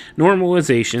and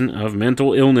normalization of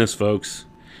mental illness, folks.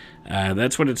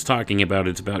 That's what it's talking about.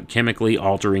 It's about chemically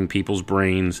altering people's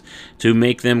brains to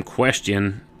make them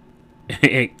question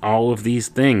all of these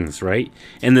things, right?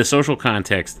 And the social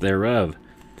context thereof.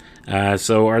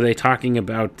 So are they talking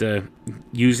about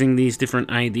using these different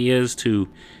ideas to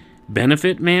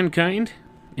benefit mankind?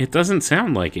 It doesn't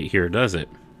sound like it here, does it?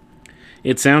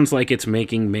 It sounds like it's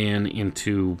making man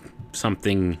into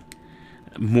something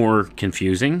more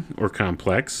confusing or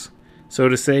complex, so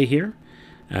to say here.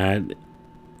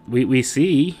 We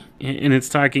see, and it's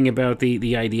talking about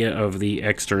the idea of the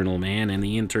external man and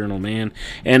the internal man,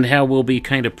 and how we'll be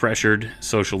kind of pressured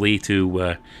socially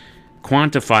to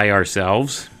quantify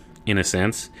ourselves, in a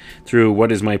sense, through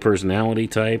what is my personality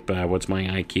type, what's my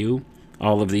IQ,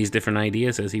 all of these different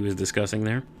ideas as he was discussing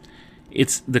there.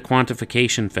 It's the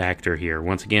quantification factor here.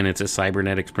 Once again, it's a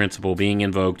cybernetics principle being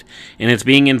invoked, and it's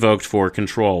being invoked for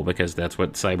control, because that's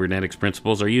what cybernetics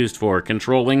principles are used for,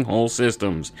 controlling whole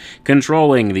systems,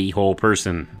 controlling the whole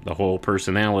person, the whole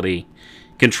personality,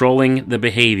 controlling the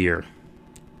behavior,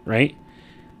 right?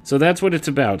 So that's what it's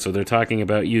about. So they're talking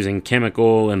about using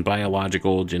chemical and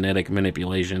biological genetic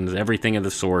manipulations, everything of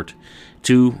the sort,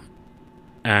 to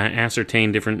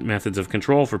ascertain different methods of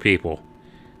control for people,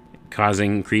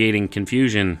 creating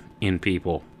confusion in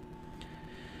people.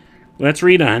 Let's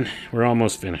read on. We're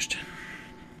almost finished.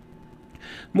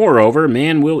 Moreover,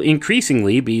 man will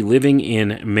increasingly be living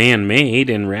in man-made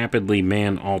and rapidly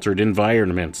man-altered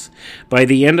environments. By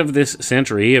the end of this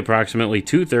century, approximately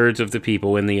 2/3 of the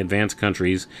people in the advanced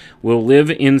countries will live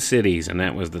in cities, and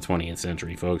that was the 20th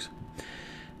century, folks.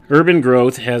 Urban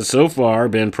growth has so far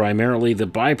been primarily the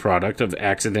byproduct of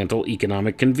accidental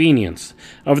economic convenience,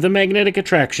 of the magnetic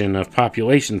attraction of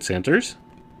population centers,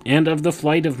 and of the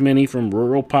flight of many from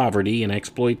rural poverty and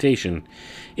exploitation.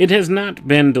 It has not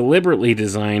been deliberately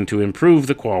designed to improve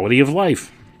the quality of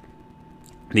life.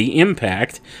 The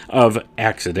impact of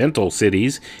accidental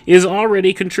cities is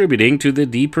already contributing to the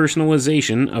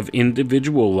depersonalization of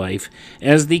individual life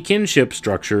as the kinship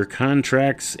structure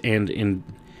contracts and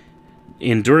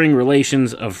enduring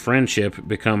relations of friendship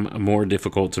become more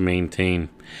difficult to maintain.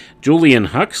 Julian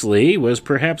Huxley was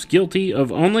perhaps guilty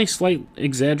of only slight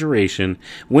exaggeration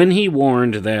when he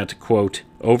warned that, quote,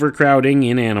 overcrowding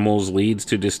in animals leads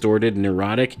to distorted,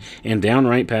 neurotic, and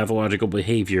downright pathological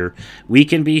behavior. We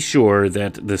can be sure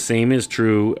that the same is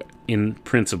true in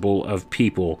principle of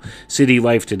people. City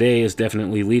life today is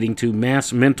definitely leading to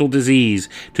mass mental disease,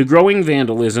 to growing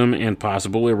vandalism, and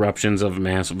possible eruptions of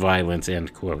mass violence,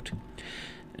 end quote.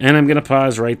 And I'm going to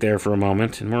pause right there for a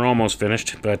moment, and we're almost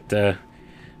finished, but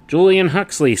Julian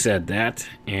Huxley said that,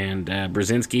 and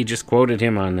Brzezinski just quoted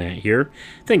him on that here.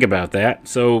 Think about that.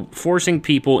 So, forcing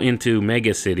people into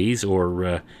megacities,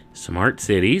 or smart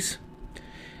cities,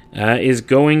 is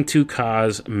going to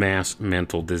cause mass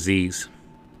mental disease.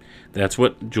 That's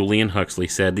what Julian Huxley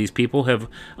said. These people have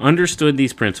understood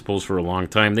these principles for a long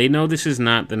time. They know this is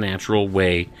not the natural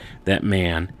way that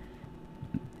man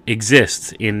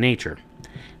exists in nature.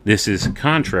 This is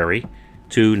contrary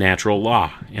to natural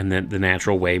law and the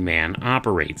natural way man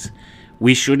operates.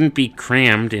 We shouldn't be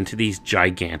crammed into these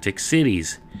gigantic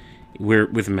cities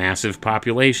with massive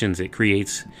populations. It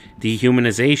creates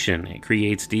dehumanization. It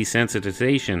creates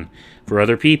desensitization for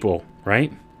other people,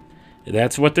 right?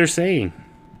 That's what they're saying.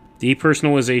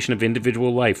 Depersonalization of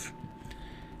individual life.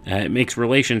 It makes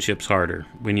relationships harder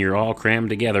when you're all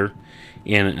crammed together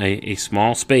in a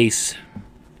small space.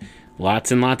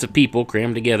 Lots and lots of people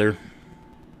crammed together.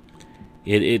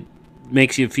 It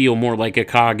makes you feel more like a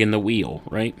cog in the wheel,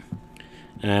 right?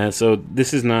 So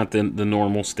this is not the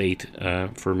normal state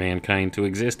for mankind to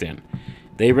exist in.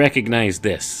 They recognize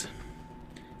this.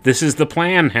 This is the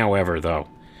plan, however, though.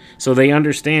 So they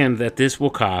understand that this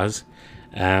will cause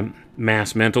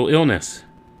mass mental illness.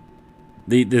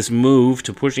 This move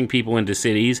to pushing people into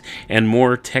cities and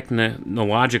more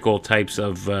technological types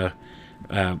of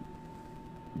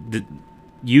the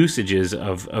usages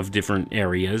of different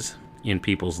areas in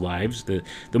people's lives, the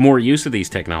more use of these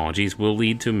technologies will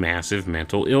lead to massive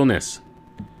mental illness.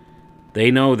 They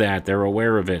know that. They're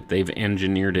aware of it. They've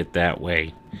engineered it that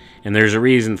way. And there's a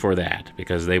reason for that,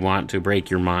 because they want to break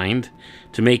your mind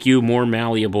to make you more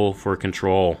malleable for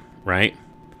control, right?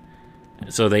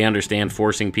 So they understand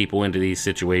forcing people into these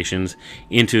situations,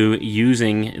 into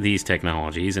using these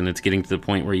technologies, and it's getting to the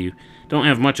point where you don't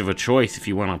have much of a choice if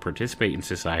you want to participate in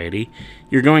society.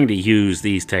 You're going to use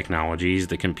these technologies,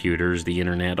 the computers, the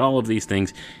internet, all of these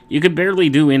things. You could barely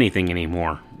do anything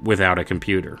anymore without a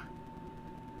computer,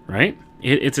 right?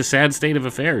 It's a sad state of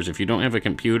affairs. If you don't have a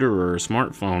computer or a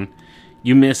smartphone,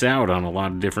 you miss out on a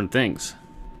lot of different things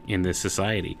in this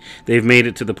society. They've made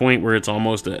it to the point where it's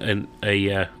almost a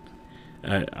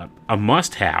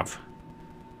must-have,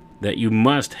 that you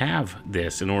must have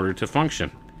this in order to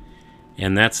function.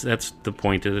 And that's the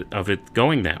point of it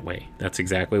going that way. That's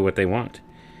exactly what they want.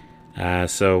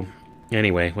 So,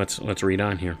 anyway, let's read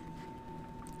on here.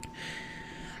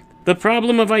 The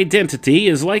problem of identity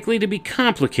is likely to be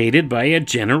complicated by a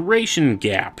generation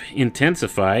gap,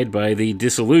 intensified by the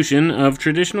dissolution of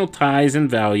traditional ties and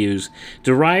values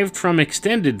derived from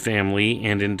extended family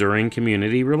and enduring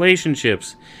community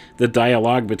relationships. The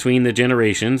dialogue between the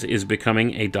generations is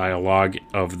becoming a dialogue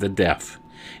of the deaf.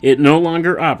 It no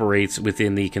longer operates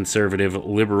within the conservative,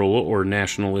 liberal, or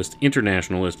nationalist,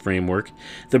 internationalist framework.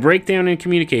 The breakdown in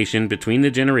communication between the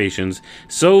generations,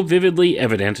 so vividly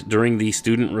evident during the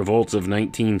student revolts of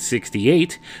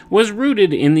 1968, was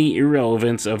rooted in the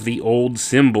irrelevance of the old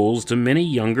symbols to many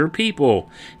younger people.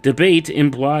 Debate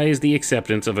implies the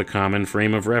acceptance of a common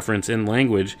frame of reference and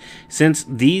language. Since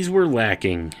these were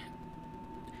lacking,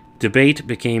 debate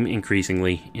became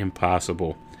increasingly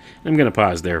impossible. I'm going to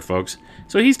pause there, folks.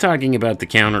 So he's talking about the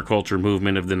counterculture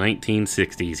movement of the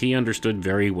 1960s. He understood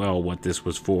very well what this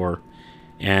was for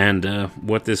and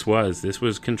what this was. This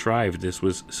was contrived. This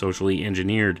was socially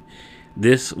engineered.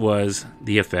 This was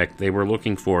the effect they were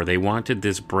looking for. They wanted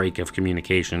this break of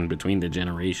communication between the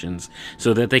generations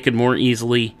so that they could more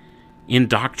easily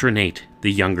indoctrinate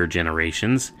the younger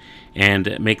generations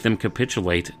and make them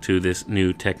capitulate to this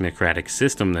new technocratic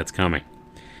system that's coming.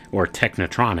 Or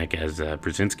technotronic, as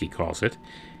Brzezinski calls it.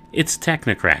 It's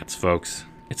technocrats, folks.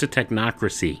 It's a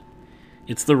technocracy.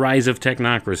 It's the rise of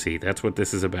technocracy. That's what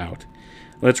this is about.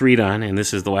 Let's read on, and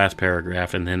this is the last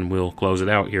paragraph, and then we'll close it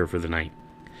out here for the night.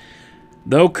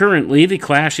 Though currently the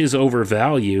clash is over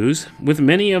values, with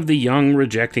many of the young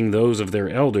rejecting those of their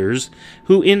elders,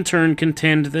 who in turn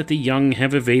contend that the young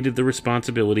have evaded the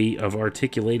responsibility of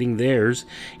articulating theirs,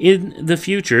 in the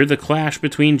future the clash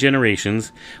between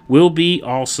generations will be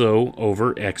also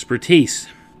over expertise.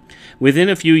 Within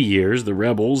a few years, the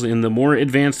rebels in the more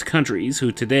advanced countries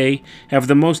who today have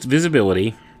the most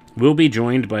visibility will be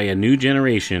joined by a new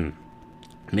generation,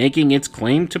 making its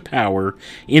claim to power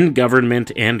in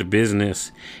government and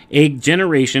business, a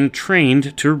generation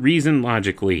trained to reason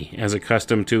logically, as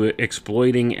accustomed to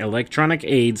exploiting electronic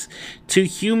aids to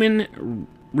human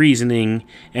reasoning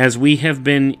as we have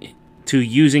been to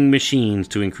using machines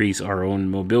to increase our own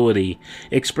mobility,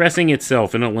 expressing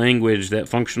itself in a language that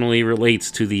functionally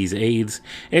relates to these aids,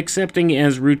 accepting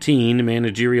as routine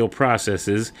managerial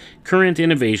processes current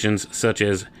innovations such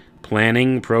as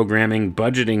planning, programming,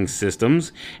 budgeting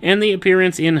systems, and the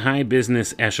appearance in high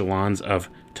business echelons of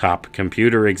top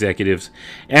computer executives.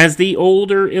 As the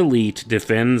older elite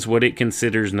defends what it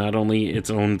considers not only its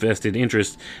own vested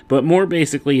interest, but more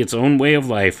basically its own way of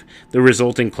life, the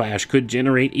resulting clash could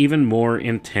generate even more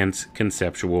intense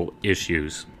conceptual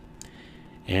issues.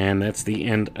 And that's the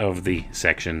end of the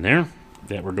section there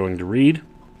that we're going to read.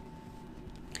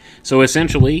 So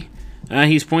essentially,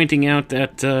 he's pointing out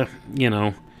that,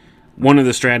 one of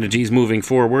the strategies moving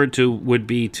forward would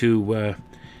be to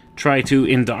try to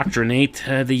indoctrinate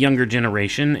the younger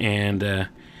generation and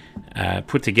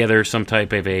put together some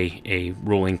type of a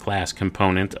ruling class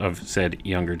component of said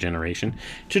younger generation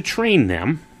to train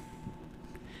them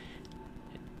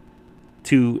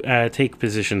to take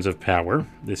positions of power,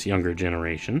 this younger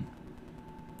generation.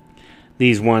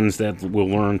 These ones that will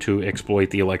learn to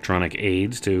exploit the electronic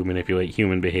aids to manipulate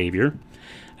human behavior,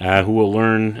 who will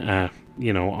learn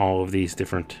all of these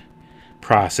different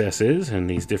processes and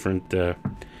these different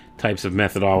types of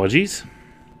methodologies,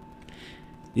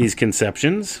 these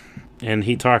conceptions. And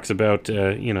he talks about,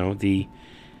 the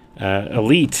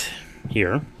elite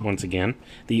here, once again,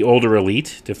 the older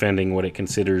elite defending what it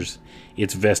considers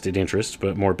its vested interests,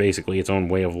 but more basically its own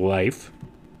way of life.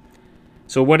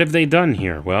 So what have they done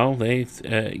here? Well, they've,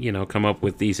 come up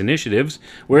with these initiatives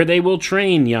where they will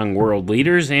train young world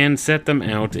leaders and set them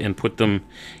out and put them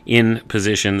in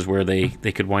positions where they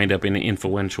could wind up in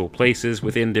influential places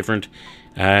within different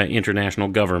international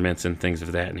governments and things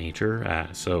of that nature.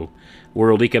 So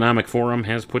World Economic Forum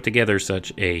has put together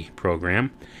such a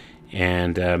program,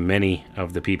 and many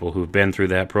of the people who've been through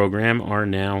that program are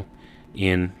now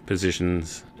in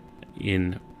positions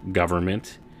in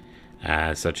government,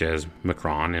 such as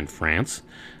Macron in France,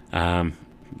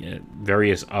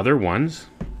 various other ones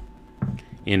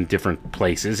in different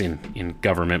places in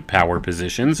government power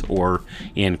positions or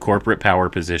in corporate power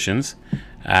positions.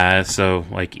 So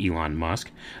like Elon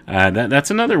Musk, that's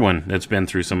another one that's been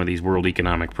through some of these World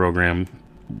Economic Forum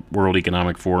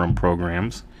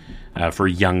programs for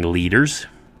young leaders,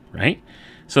 right?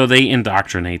 So they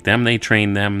indoctrinate them, they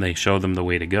train them, they show them the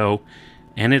way to go.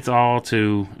 And it's all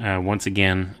to, once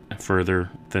again, further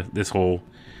this whole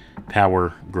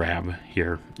power grab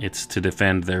here. It's to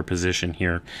defend their position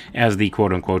here as the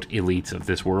quote-unquote elites of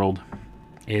this world.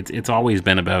 It's always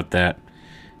been about that.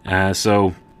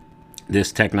 So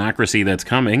this technocracy that's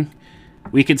coming,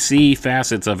 we could see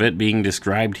facets of it being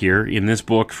described here in this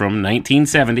book from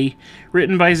 1970,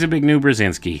 written by Zbig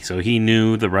Brzezinski. So he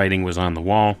knew the writing was on the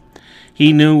wall.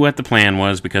 He knew what the plan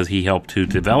was because he helped to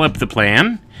develop the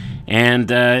plan. And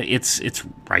it's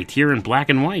right here in black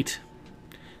and white.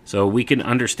 So we can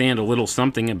understand a little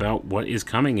something about what is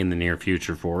coming in the near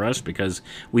future for us because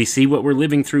we see what we're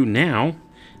living through now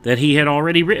that he had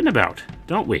already written about,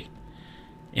 don't we?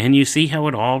 And you see how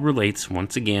it all relates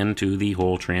once again to the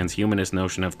whole transhumanist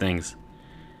notion of things.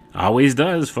 Always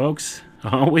does, folks.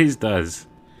 Always does.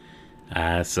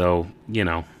 So,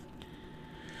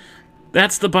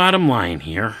 that's the bottom line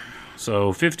here.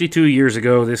 So 52 years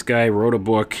ago, this guy wrote a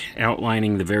book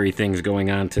outlining the very things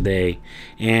going on today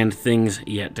and things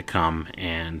yet to come,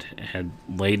 and had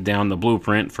laid down the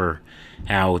blueprint for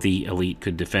how the elite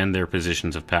could defend their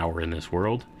positions of power in this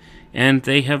world. And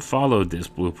they have followed this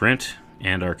blueprint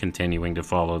and are continuing to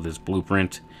follow this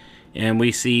blueprint. And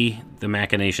we see the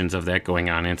machinations of that going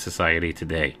on in society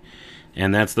today.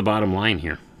 And that's the bottom line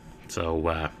here.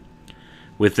 So,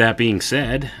 with that being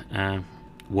said,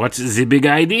 what's the big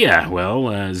idea? Well,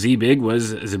 Zbig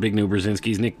was Zbigniew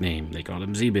Brzezinski's nickname. They called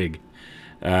him Zbig.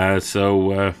 That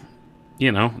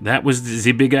was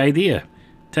the big idea.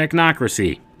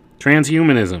 Technocracy.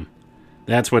 Transhumanism.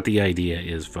 That's what the idea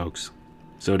is, folks.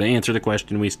 So to answer the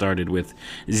question we started with,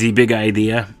 the big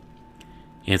idea,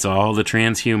 it's all the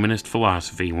transhumanist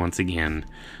philosophy once again.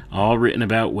 All written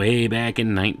about way back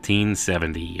in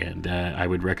 1970. And I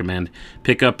would recommend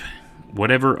pick up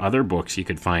whatever other books you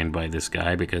could find by this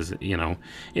guy because,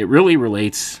 it really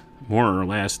relates more or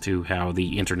less to how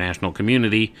the international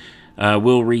community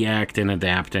will react and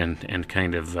adapt and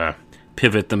kind of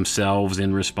pivot themselves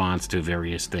in response to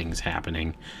various things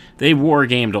happening. They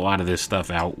wargamed a lot of this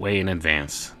stuff out way in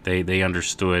advance. They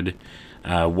understood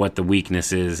what the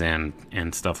weaknesses and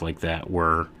stuff like that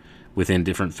were within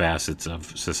different facets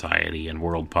of society and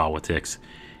world politics.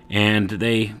 And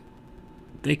they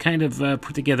kind of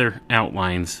put together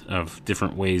outlines of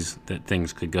different ways that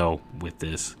things could go with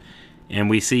this. And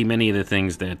we see many of the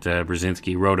things that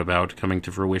Brzezinski wrote about coming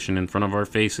to fruition in front of our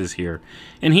faces here.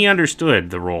 And he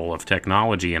understood the role of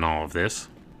technology in all of this.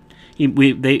 They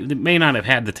may not have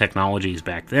had the technologies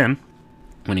back then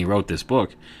when he wrote this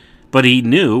book, but he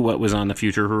knew what was on the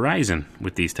future horizon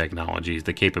with these technologies,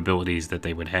 the capabilities that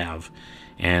they would have,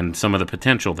 and some of the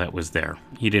potential that was there.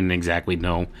 He didn't exactly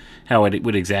know how it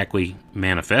would exactly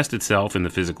manifest itself in the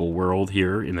physical world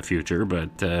here in the future,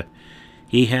 but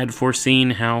he had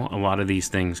foreseen how a lot of these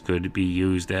things could be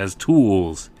used as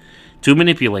tools to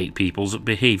manipulate people's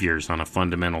behaviors on a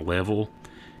fundamental level,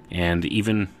 and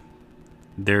even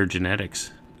their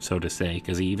genetics, so to say,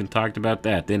 because he even talked about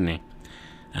that, didn't he?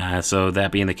 So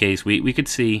that being the case, we could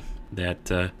see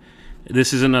that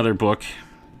this is another book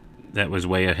that was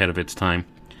way ahead of its time,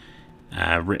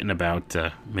 written about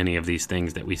many of these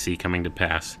things that we see coming to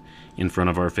pass in front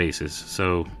of our faces.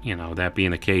 So, that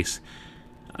being the case,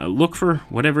 look for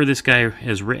whatever this guy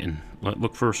has written.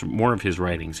 Look for some more of his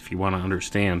writings if you want to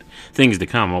understand things to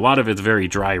come. A lot of it's very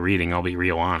dry reading, I'll be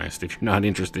real honest. If you're not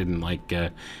interested in,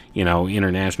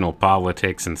 international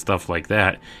politics and stuff like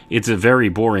that, it's a very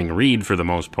boring read for the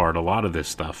most part, a lot of this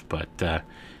stuff. But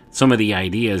some of the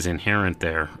ideas inherent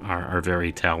there are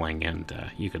very telling,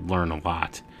 and you could learn a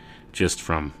lot just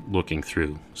from looking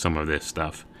through some of this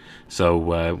stuff.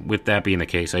 So with that being the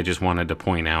case, I just wanted to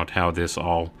point out how this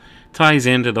all ties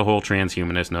into the whole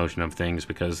transhumanist notion of things,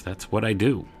 because that's what I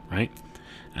do, right?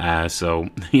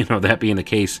 That being the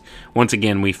case, once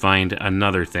again, we find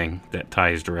another thing that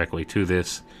ties directly to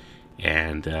this.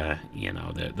 And,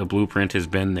 the blueprint has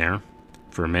been there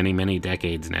for many, many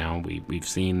decades now. We've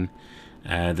seen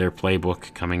their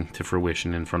playbook coming to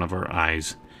fruition in front of our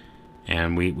eyes.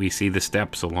 And we see the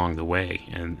steps along the way.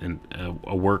 And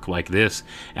a work like this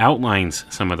outlines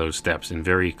some of those steps in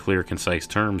very clear, concise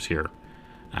terms here.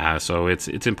 So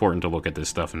it's important to look at this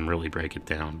stuff and really break it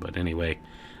down. But anyway,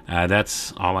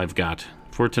 that's all I've got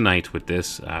for tonight with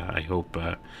this. I hope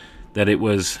that it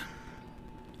was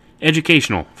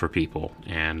educational for people,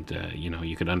 and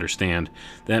you could understand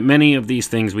that many of these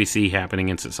things we see happening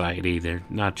in society, they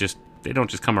don't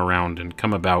just come around and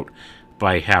come about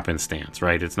by happenstance,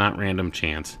 right? It's not random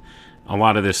chance. A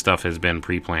lot of this stuff has been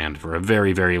pre-planned for a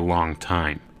very, very long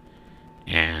time.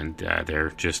 And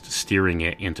they're just steering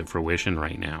it into fruition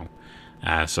right now.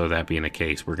 So that being the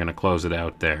case, we're going to close it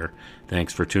out there.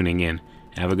 Thanks for tuning in.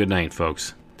 Have a good night,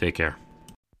 folks. Take care.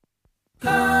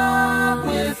 Come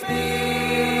with me.